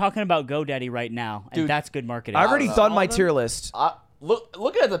what? We're talking about GoDaddy right now, and Dude, that's good marketing. I've already done my All of them? tier list.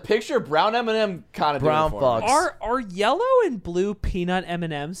 Looking at the picture, brown M&M kind of Brown doing it for me. fucks. are yellow and blue peanut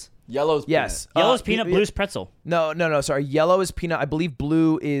M&Ms? Yellow's Yes. Yellow's peanut, blue's pretzel. No. Sorry. Yellow is peanut. I believe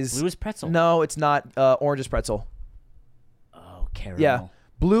blue is. Blue is pretzel. No, it's not. Orange is pretzel. Oh, caramel. Yeah.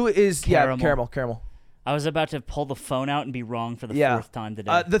 Blue is Caramel. caramel. I was about to pull the phone out and be wrong for the Yeah. fourth time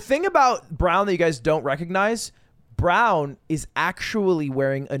today. The thing about brown that you guys don't recognize, brown is actually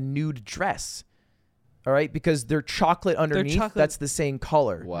wearing a nude dress. All right, because they're chocolate underneath. chocolate. That's the same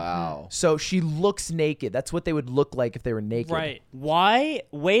color. Wow. So she looks naked. That's what they would look like if they were naked. Right. Why?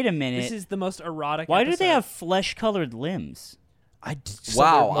 Wait a minute. This is the most erotic Why do they episode. have flesh-colored limbs?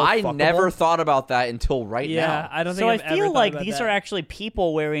 Wow, I never thought about that until right Yeah, now. I don't think So I I've ever feel thought like about these that. are actually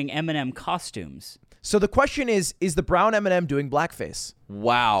people wearing M&M costumes. So the question is the brown M&M doing blackface?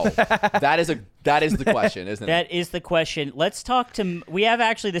 Wow. that is the question, isn't it? That is the question. Let's talk to. We have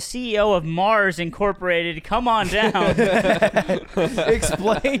actually the CEO of Mars Incorporated. Come on down.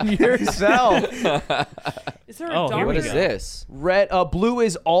 Explain yourself. Is there a Oh, here doctor? we What is go. this? Red, blue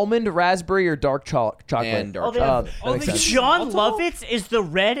is almond, raspberry, or dark chocolate. And dark Oh, they have- that oh, makes they sense. just- John Multiple? Lovitz is the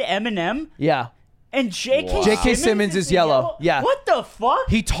red M&M, Yeah. and J.K. Wow. J.K. Simmons is the yellow. Yeah. What the fuck?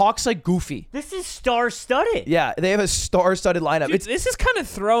 He talks like Goofy. This is star-studded. Yeah, they have a star-studded lineup. Dude, It's this is kind of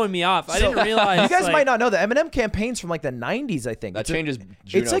throwing me off. I didn't realize. you guys like, might not know the M&M campaign's from like the 90s, I think. That It's a- changes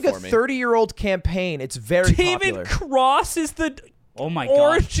Juno It's like for a me. 30-year-old campaign. It's very David popular. Cross is the. Oh my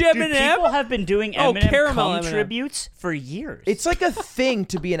Orange god. M&M? Dude, people have been doing Oh, M&M caramel cum M&M. tributes for years. It's like a thing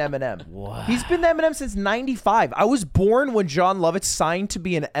to be an M&M. Wow. He's been the M&M since 95. I was born when John Lovitz signed to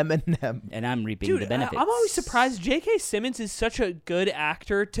be an M&M. and I'm reaping Dude, the benefits. I'm always surprised. J.K. Simmons is such a good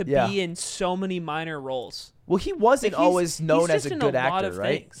actor to Yeah. be in so many minor roles. Well, he wasn't Like, he's- always he's known as just a in good a lot actor, of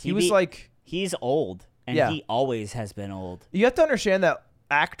right? things. He was like... He's old, and Yeah. he always has been old. You have to understand that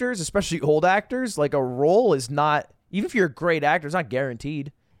actors, especially old actors, like a role is not... Even if you're a great actor, it's not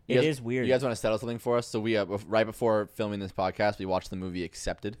guaranteed. You It guys- is weird. You guys want to settle something for us? So we right before filming this podcast, we watched the movie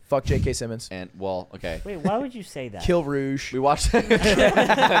Accepted, Fuck J.K. Simmons. and well, okay, Wait, why would you say that? Kill Rouge. we watched we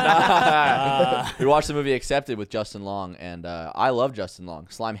watched the movie Accepted with Justin Long, and I love Justin Long.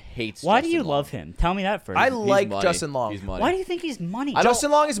 Slime hates. Why Justin do you Long. love him? Tell me that first. I He's like money. Justin Long. He's money. Why do you think he's money?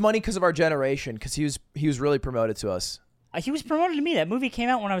 Justin Long is money because of our generation, because he was really promoted to us. He was promoted to me. That movie came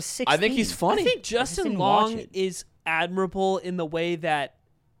out when I was 16. I think he's funny. I think Justin didn't watch Long it. is admirable in the way that,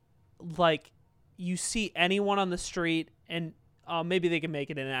 like, you see anyone on the street and maybe they can make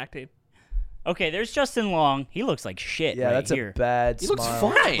it in acting. Okay, there's Justin Long. He looks like shit Yeah, right that's here. a bad He smile.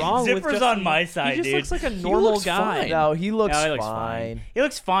 looks fine. Wrong with Zipper's Justin- on my side, He just dude. looks like a normal looks guy. fine. No, he looks, No, he looks fine. He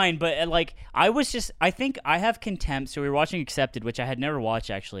looks fine, but like I think I have contempt. So we were watching Accepted, which I had never watched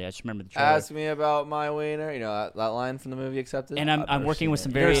actually. I just remember the trailer. Ask me about my wiener. You know that line from the movie Accepted. And I'm working with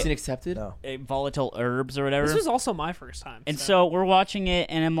some you ever very seen Accepted? No. volatile herbs or whatever. This was also my first time. And so we're watching it,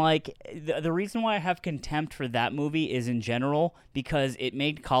 and I'm like, the reason why I have contempt for that movie is in general because it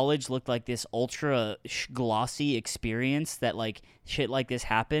made college look like this ultra glossy experience that like shit like this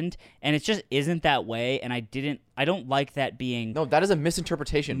happened, and it just isn't that way. And I don't like that being. No, that is a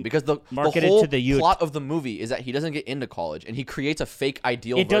misinterpretation because the Marketed whole to the youth. plot of the movie is that he doesn't get into college and he creates a fake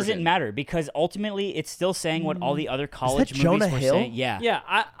ideal It doesn't version. matter because ultimately it's still saying what all the other college movies Jonah were Hill? saying. Yeah. yeah,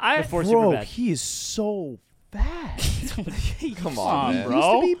 I Before Bro, Superbad. he is so fat. Come Come on, on, man.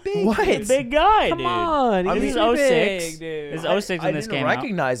 bro. He used to be big. What? He's a big guy, come dude. on. I He mean, was This is big, 06. dude. This is 06 I when this didn't came out.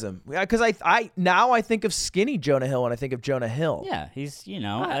 recognize him because I now I think of skinny Jonah Hill when I think of Jonah Hill. Yeah, he's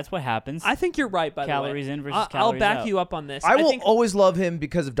that's what happens. I think you're right. By Calories the way, in versus I'll calories back out. you up on this. I will think always love him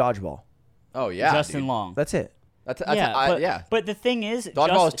because of Dodgeball. Oh yeah, Justin dude. Long. That's it. That's Yeah, yeah. but the thing is,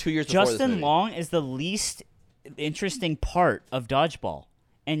 Dodgeball is 2 years before this Justin movie. Long is the least interesting part of Dodgeball,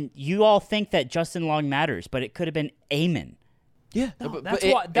 and you all think that Justin Long matters, but it could have been Eamon. Yeah. No, but that's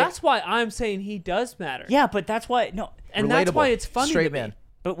it- why. That's why I'm saying he does matter. Yeah, but that's why and that's Relatable. why it's funny. Straight to man. Me.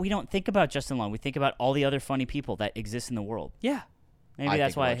 But we don't think about Justin Long. We think about all the other funny people that exist in the world. Yeah. Maybe I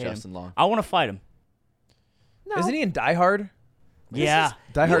that's think why I about hate Justin him. Long. I want to fight him. No. Isn't he in Die Hard? Yeah.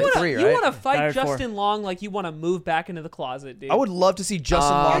 Die Hard 3, You right? want to Die fight Hard 4. Justin Long like you want to move back into the closet, dude. I would love to see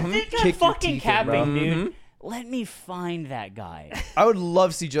Justin Long I think I'm kick your fucking teeth in, bro. capping, dude. Let me find that guy. I would love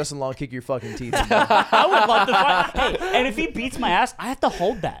to see Justin Long kick your fucking teeth in, bro. I would love to fight. Hey, and if he beats my ass, I have to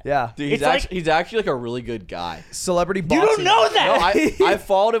hold that. Yeah. Dude, It's like- he's actually like a really good guy. Celebrity You boxing. don't know that. No, I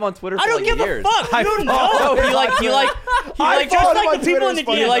followed him on Twitter for I don't like give years. a fuck. You don't know. No, he like I just followed him like on the people Twitter, in the it's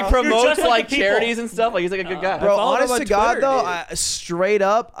funny, he like bro. You're promotes just like like the people. charities and stuff. Like he's like a good guy. Bro, followed him honest on to God, Twitter, though, dude. straight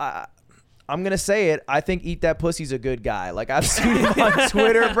up, I'm going to say it. I think Eat That Pussy's a good guy. Like, I've seen him on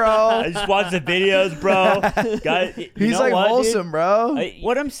Twitter, bro. I just watch the videos, bro. Guys, you He's know like what, dude? wholesome, bro.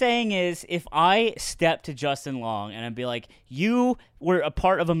 What I'm saying is, if I step to Justin Long and I'd be like, you were a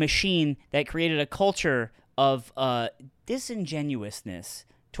part of a machine that created a culture of disingenuousness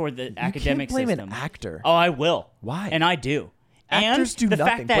toward the academic can't blame system. an actor. Oh, I will. Why? And I do. Actors and do the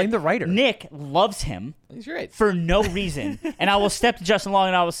nothing. Fact that Blame the writer. Nick loves him He's great. for no reason. And I will step to Justin Long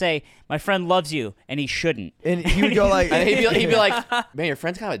and I will say, my friend loves you, and he shouldn't. And he would go like, And he'd be like, man, your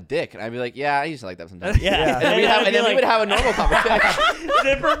friend's kind of a dick. And I'd be like, yeah, I used to like that sometimes. Yeah. And then, we would have a normal conversation.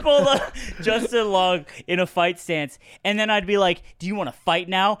 Zipper pulled up Justin Long in a fight stance, and then I'd be like, "Do you want to fight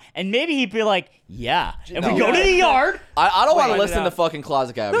now?" And maybe he'd be like, "Yeah." And we No. go to the yard. I don't want to Wait, listen no. to fucking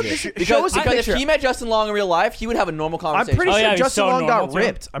closet guy over here. show us Because a if picture. he met Justin Long in real life, he would have a normal I'm conversation. pretty Oh, sure yeah, he's Justin so Long got normal, too.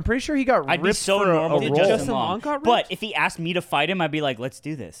 ripped. I'm pretty sure he got I'd be ripped so for normal a to role. Justin Justin Long. Long got ripped? But if he asked me to fight him, I'd be like, "Let's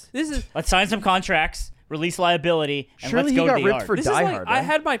do this. This is Let's sign some contracts, release liability, and Surely let's he go got to the ripped yard." for This Die is like Hard, I right?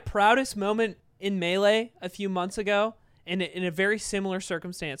 had my proudest moment in Melee a few months ago in a very similar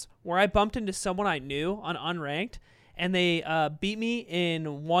circumstance where I bumped into someone I knew on unranked and they beat me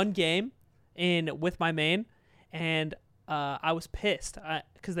in one game with my main, and I was pissed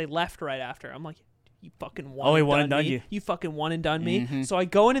because they left right after. I'm like, you fucking won. Oh, he and one and done done me. you. You fucking one and done Mhm. me. So I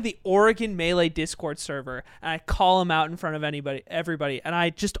go into the Oregon Melee Discord server and I call him out in front of everybody, and I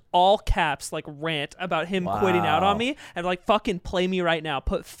just all caps like rant about him quitting out Wow. on me and like fucking play me right now.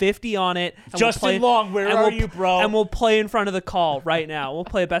 Put 50 on it. And Justin we'll play, Long, where and are we'll- you, bro? And we'll play in front of the call right now. We'll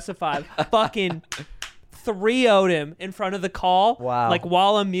play a best of 5. Fucking 3-0'd him in front of the call. Wow. Like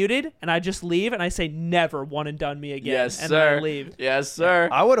while I'm muted, and I just leave and I say never one and done me again. Yes, and sir. then I leave. Yes, sir.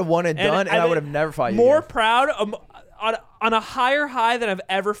 I would have won and done, and I think would have never fought you. More again. proud on a higher high than I've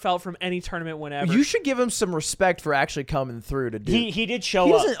ever felt from any tournament win ever. You should give him some respect for actually coming through to do. He did show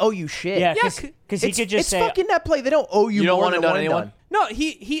He up. doesn't owe you shit. Yeah, Yeah, because he It's, could just it's say, fucking that play. They don't owe you, You don't more want than to done one and anyone? done. No,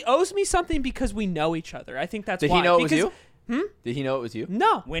 he owes me something because we know each other. I think that's Did why. he know it was Because- you? Did he know it was you?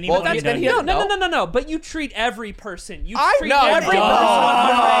 No. When he Well, went then to he the doesn't yard. know. But you treat every person. You I treat know every every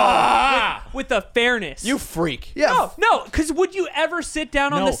person with a fairness. You freak. Yeah. No, because would you ever sit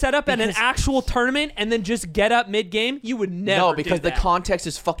down on No, the setup at an because- actual tournament and then just get up mid game? You would never. No, because do the that. context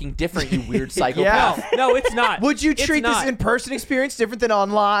is fucking different, you weird psychopath. Yeah. No, it's not. Would you It's treat this not. in-person experience different than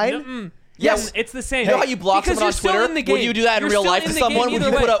online? Yes, it's the same. You know how you block Because someone on you're still Twitter? in the game. Would you do that in You're real still life in to the game someone?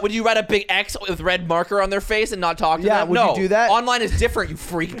 either way. Would you write a big X with red marker on their face and not talk to them? would you No. do that? Online is different, you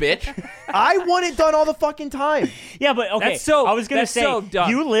freak bitch. I want it done all the fucking time. Yeah, but okay. I was gonna say so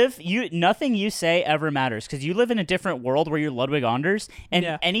dumb. nothing you say ever matters because you live in a different world where you're Ludwig Anders,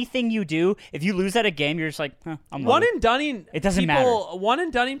 and anything you do, if you lose at a game, you're just like, I'm one Ludwig. and dunning. It doesn't people, matter. One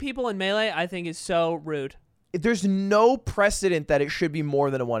and dunning people in Melee, I think, is so rude. There's no precedent that it should be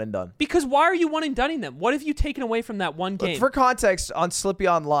more than a one and done. Because why are you one and dunning them? What have you taken away from that one game? For context, on Slippy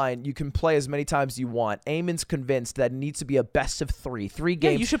Online, you can play as many times as you want. Eamon's convinced that it needs to be a best of 3. 3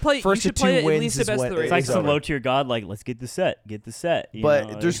 games. you should play. First you should to play 2 at wins least a is best when three. It's like it's some over. low tier god, like let's get the set. You But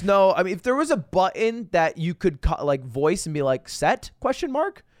know, there's no. I mean, if there was a button that you could like voice and be like set ?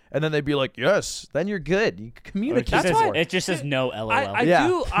 And then they'd be like, yes, then you're good. You can communicate. That's why- it just says no LOL. I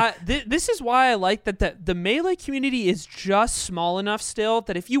do. This is why I like that the Melee community is just small enough still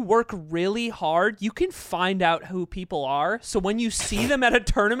that if you work really hard, you can find out who people are. So when you see them at a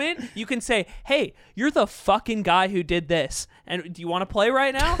tournament, you can say, hey, you're the fucking guy who did this. And do you want to play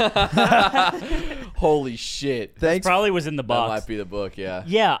right now? Holy shit. Thanks. Probably was in the That box. might be the book, yeah.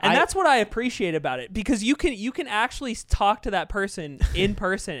 Yeah, And that's what I appreciate about it, because you can actually talk to that person in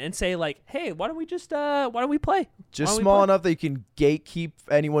person and say like, hey, why don't we play? Just Why don't we small play? enough that you can gatekeep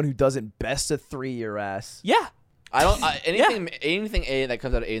anyone who doesn't best of 3 your ass. Yeah. Anything that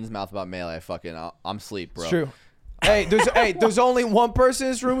comes out of Aiden's mouth about Melee, I'm sleep, bro. It's true. Hey, there's only one person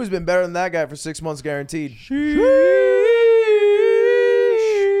in this room who's been better than that guy for 6 months guaranteed.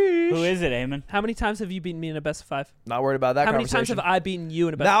 Who is it, Eamon? How many times have you beaten me in a best of 5? Not worried about that How many times conversation. have I beaten you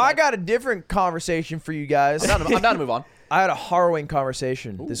in a best Now of 5? I got a different conversation for you guys. I'm down to move on. I had a harrowing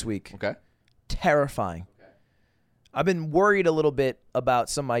conversation this week. Okay. Terrifying. I've been worried a little bit about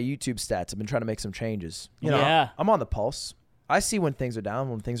some of my YouTube stats. I've been trying to make some changes. You know, Yeah. I'm on the pulse. I see when things are down,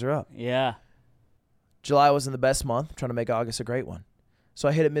 when things are up. Yeah. July wasn't the best month. I'm trying to make August a great one. So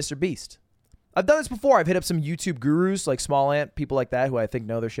I hit up Mr. Beast. I've done this before. I've hit up some YouTube gurus like Small Ant, people like that who I think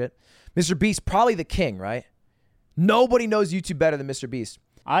know their shit. Mr. Beast, probably the king, right? Nobody knows YouTube better than Mr. Beast.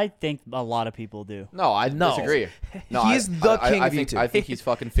 I think a lot of people do. No, I No. disagree. No, He's the king I of think, YouTube. I think he's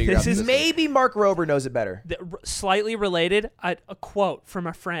fucking figured out This this. is Maybe Mark Rober knows it better. Slightly related, a quote from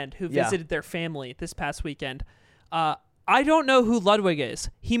a friend who Yeah. visited their family this past weekend. I don't know who Ludwig is.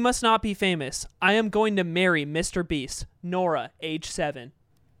 He must not be famous. I am going to marry Mr. Beast. Nora, age 7.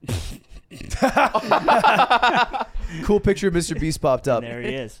 Cool picture of Mr. Beast popped up. There he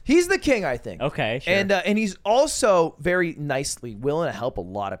is. He's the king, I think. Okay, sure. And he's also very nicely willing to help a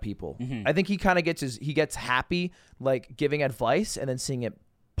lot of people. I think he kind of gets happy like giving advice and then seeing it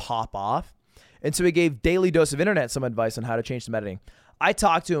pop off. And so he gave Daily Dose of Internet some advice on how to change some editing. I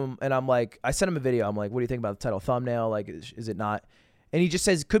talked to him and I sent him a video. I'm like, what do you think about the title thumbnail? Like, is it not? And he just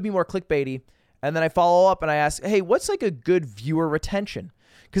says it could be more clickbaity. And then I follow up and I ask, hey, what's like a good viewer retention?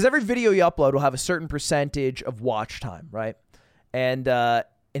 Because every video you upload will have a certain percentage of watch time, right? And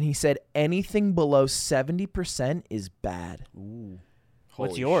he said anything below 70% is bad. Ooh. Holy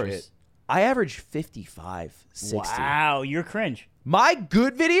What's yours? shit. I average 55, 60. Wow, you're cringe. My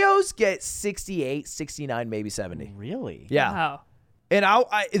good videos get 68, 69, maybe 70. Really? Yeah. Wow. And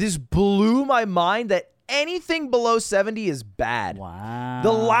this blew my mind that anything below 70 is bad. Wow.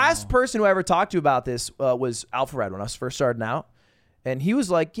 The last person who I ever talked to about this was Alpharad when I was first starting out. And he was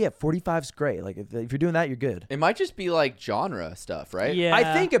like, yeah, 45's great. Like, if you're doing that, you're good. It might just be like genre stuff, right? Yeah.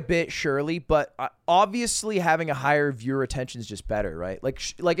 I think a bit, surely, but obviously having a higher viewer retention is just better, right?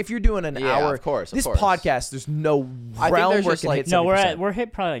 Like if you're doing an Yeah, hour, of course, this of course. podcast, there's no I think realm there's where it just can like- hit 70%. No, we're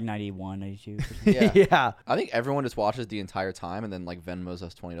hit probably like 91, 92. Yeah. Yeah, I think everyone just watches the entire time and then like Venmos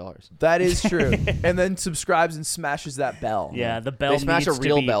us $20. that is true. And then subscribes and smashes that bell. Yeah, the bell They smash needs a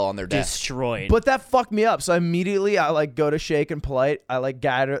real to be bell on their desk. destroyed. But that fucked me up. So immediately I like go to Shake and Polite. I like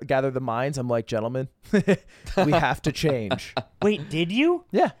gather the minds. I'm like, gentlemen, we have to change. Wait, did you?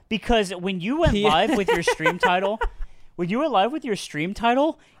 Yeah. Because when you went live with your stream title,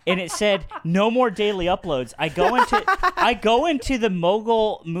 and it said no more daily uploads, I go into the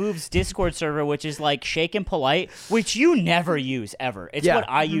Mogul Moves Discord server, which is like Shake and Polite, which you never use ever. It's Yeah. what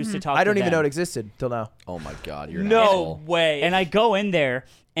I use to talk. I don't to even know them. it existed till now. Oh my god, you're an No asshole. way. And I go in there,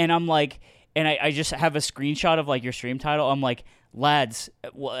 and I'm like, and I just have a screenshot of like your stream title. I'm like, lads,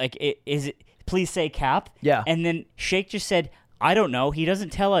 is it? Please say cap. Yeah. And then Shake just said, I don't know. He doesn't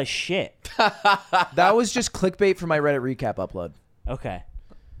tell us shit. That was just clickbait for my Reddit recap upload. Okay.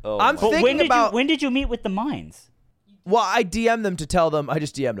 Oh I'm my- But thinking about. when did you meet with the mines? Well, I DM'd them to tell them. I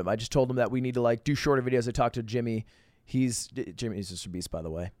just DM'd them. I just told them that we need to like do shorter videos. I talked to Jimmy. Jimmy's Mr. Beast, by the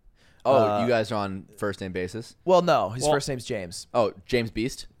way. Oh, you guys are on first name basis? Well, no. His first name's James. Oh, James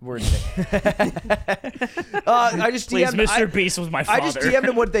Beast? I just Please, DM'd, Mr. Beast was my father. I just DM'd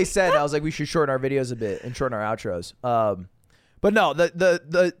him what they said. I was like, we should shorten our videos a bit and shorten our outros. But no,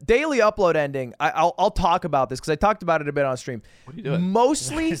 the daily upload ending, I'll talk about this because I talked about it a bit on stream. What are you doing?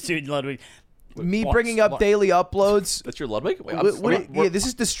 Mostly Dude, Ludwig. me bringing up daily uploads. That's your Ludwig? Wait, Yeah, this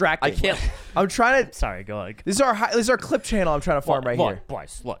is distracting. I can't. I'm trying to. Sorry, go on. This is our clip channel. I'm trying to farm right here.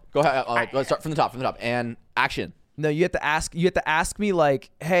 Boys, look. Go ahead. Let's start from the top. And action. No, you have to ask me like,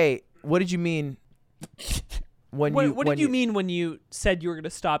 hey, what did you mean when you? What did you mean when you said you were going to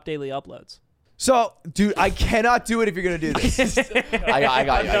stop daily uploads? So, dude, I cannot do it if you're gonna do this. I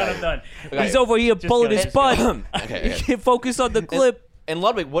got you. I'm done. He's over here pulling his butt. Okay. He can't focus on the clip. And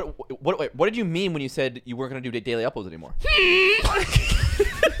Ludwig, what did you mean when you said you weren't going to do daily uploads anymore?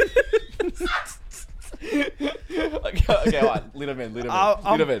 Okay, hold on. Lead him in. No,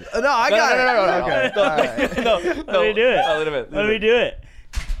 I got it. No. Okay. All right. Let me do it. Lead him in. Let me do it.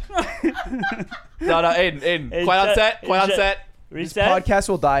 No, Aiden. Quiet on set. Quiet on set. Reset. Podcast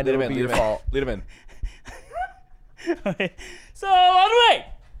will die and Lead it'll him in. be your fault. Lead him in. Okay. So, Ludwig,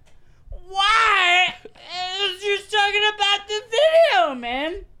 why is you talking about the video,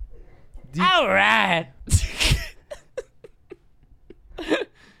 man? All right.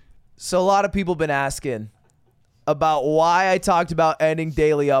 So a lot of people been asking about why I talked about ending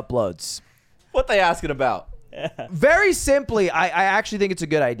daily uploads. What they asking about? Very simply, I actually think it's a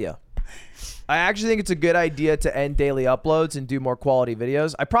good idea. I actually think it's a good idea to end daily uploads and do more quality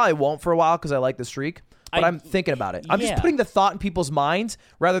videos. I probably won't for a while because I like the streak, but I'm thinking about it. I'm just putting the thought in people's minds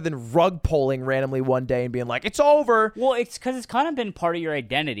rather than rug pulling randomly one day and being like, it's over. Well, it's because it's kind of been part of your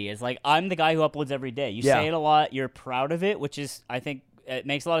identity. It's like, I'm the guy who uploads every day. You say it a lot. You're proud of it, which is, I think, it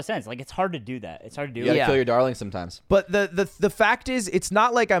makes a lot of sense. Like, it's hard to do that. It's hard to do. You gotta kill your darling sometimes. But the fact is, it's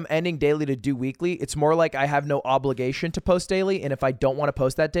not like I'm ending daily to do weekly. It's more like I have no obligation to post daily, and if I don't want to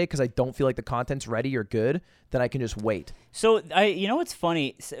post that day because I don't feel like the content's ready or good, then I can just wait. So, you know what's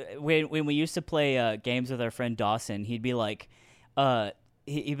funny? When we used to play games with our friend Dawson, he'd be like,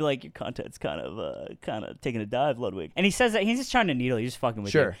 he'd be like, your content's kind of taking a dive, Ludwig. And he says that he's just trying to needle. He's just fucking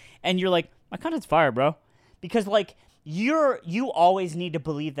with you. And you're like, my content's fire, bro, because like. You always need to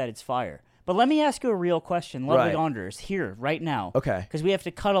believe that it's fire. But let me ask you a real question, Ludwig Anders, here, right now. Okay. Because we have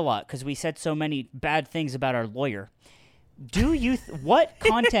to cut a lot because we said so many bad things about our lawyer. Do you what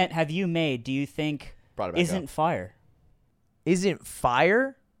content have you made do you think isn't fire? Isn't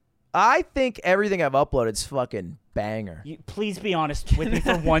fire? I think everything I've uploaded is fucking banger. Please be honest with me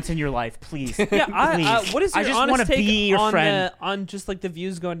for once in your life, please. Yeah, please. what is your I just honest want to take be your on friend. on just like the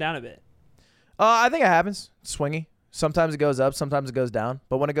views going down a bit? I think it happens. It's swingy. Sometimes it goes up, sometimes it goes down.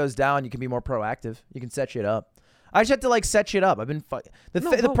 But when it goes down, you can be more proactive. You can set shit up. I just have to like set shit up. I've been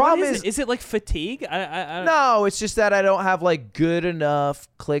the problem is it like fatigue? I no, it's just that I don't have like good enough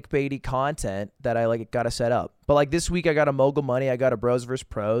clickbaity content that I like gotta set up. But like this week, I got a mogul money. I got a bros vs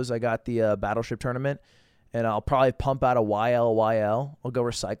pros. I got the battleship tournament, and I'll probably pump out a YL. I'll go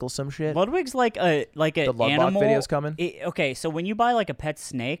recycle some shit. Ludwig's like an Ludbot animal. videos coming. Okay, so when you buy like a pet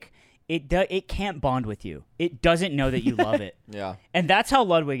snake. It can't bond with you. It doesn't know that you love it. Yeah. And that's how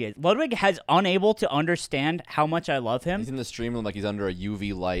Ludwig is. Ludwig has unable to understand how much I love him. He's in the stream room like he's under a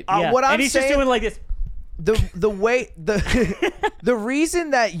UV light. What I'm and he's saying, just doing like this. The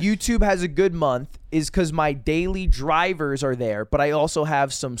reason that YouTube has a good month is because my daily drivers are there, but I also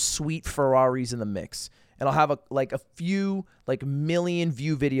have some sweet Ferraris in the mix, and I'll have a few million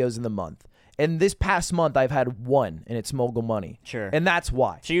view videos in the month. And this past month, I've had one, and it's mogul money. Sure. And that's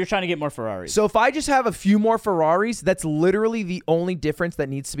why. So you're trying to get more Ferraris. So if I just have a few more Ferraris, that's literally the only difference that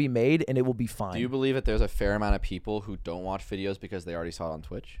needs to be made, and it will be fine. Do you believe that there's a fair amount of people who don't watch videos because they already saw it on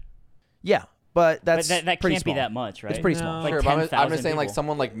Twitch? Yeah, but that can't small. be that much, right? It's pretty small. Like Sure, but I'm just saying, like people.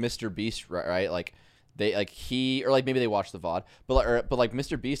 someone like Mr. Beast, right? Like they or like maybe they watch the VOD, but like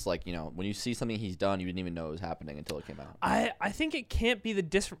Mr. Beast, like when you see something he's done, you didn't even know it was happening until it came out. I think it can't be the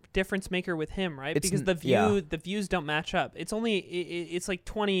difference maker with him, right? Because the views don't match up. It's only it's like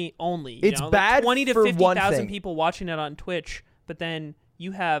 20 only. It's bad like 20 to for 50,000 people watching it on Twitch, but then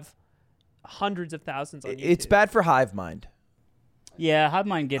you have hundreds of thousands on YouTube. It's bad for Hive Mind. Yeah, Hive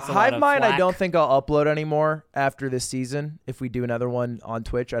Mind gets a lot Hive of Mind. flack. I don't think I'll upload anymore after this season. If we do another one on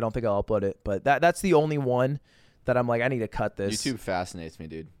Twitch, I don't think I'll upload it. But that's the only one that I'm like, I need to cut this. YouTube fascinates me,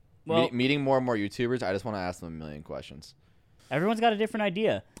 dude. Well, meeting more and more YouTubers, I just want to ask them a million questions. Everyone's got a different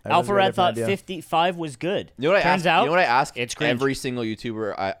idea. Everyone's got a Alpharad different thought idea. 55 was good. You know what Turns out, you know what I ask it's cringe. every single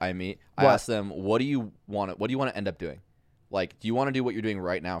YouTuber I meet? I What? ask them, what do you want to end up doing? Like, do you want to do what you're doing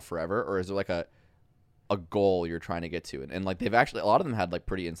right now forever, or is there like a a goal you're trying to get to, and like they've actually a lot of them had like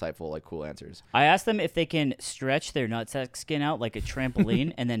pretty insightful, like cool answers. I asked them if they can stretch their nutsack skin out like a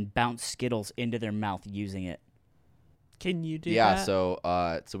trampoline and then bounce Skittles into their mouth using it. Can you do Yeah,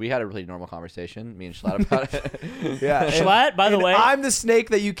 that? so we had a really normal conversation, me and Schlatt, about it. Yeah, Schlatt, by the way, I'm the snake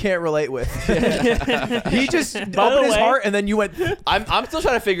that you can't relate with. He just opened his heart, and then you went. I'm still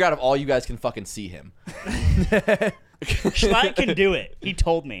trying to figure out if all you guys can fucking see him. Schlatt can do it. He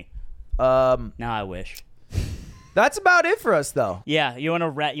told me. Now I wish. That's about it for us, though. Yeah, you want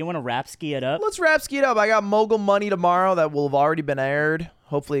to rap ski it up? Let's rap ski it up. I got Mogul Money tomorrow that will have already been aired.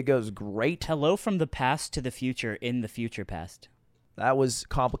 Hopefully it goes great. Hello from the past to the future in the future past. That was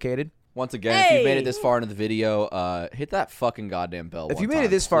complicated. Once again, if you made it this far into the video, hit that fucking goddamn bell. If you made it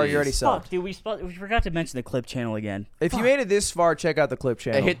this far, you already subbed. Fuck, dude, we forgot to mention the clip channel again. If you made it this far, check out the clip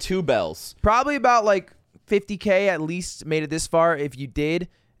channel. Hit 2 bells. Probably about like 50K at least made it this far. If you did,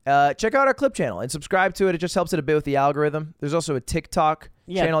 check out our clip channel and subscribe to it. It just helps it a bit with the algorithm. There's also a TikTok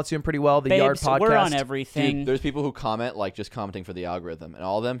channel it's doing pretty well. The Yard Podcast. We're on everything. Dude, there's people who comment like just commenting for the algorithm, and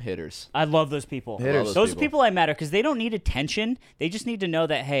all of them hitters. I love those people. Hitters. Those people I matter because they don't need attention. They just need to know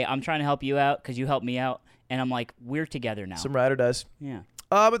that, hey, I'm trying to help you out because you helped me out, and I'm like, we're together now. Some rider does. Yeah.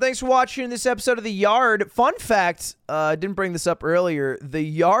 But thanks for watching this episode of The Yard. Fun fact, I didn't bring this up earlier. The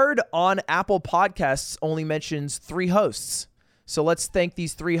Yard on Apple Podcasts only mentions 3 hosts. So let's thank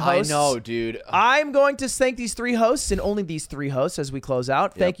these 3 hosts. I know, dude. I'm going to thank these 3 hosts and only these 3 hosts as we close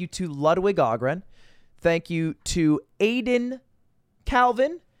out. Thank you to Ludwig Ogren. Thank you to Aiden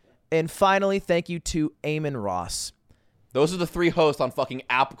Calvin. And finally, thank you to Eamon Ross. Those are the 3 hosts on fucking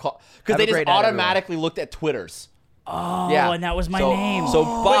Apple because Have they a just great night, automatically looked at Twitters. Oh, Yeah. and that was my So- name. So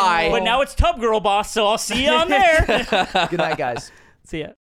bye. But now it's Tub Girl Boss, so I'll see you on there. Good night, guys. See ya.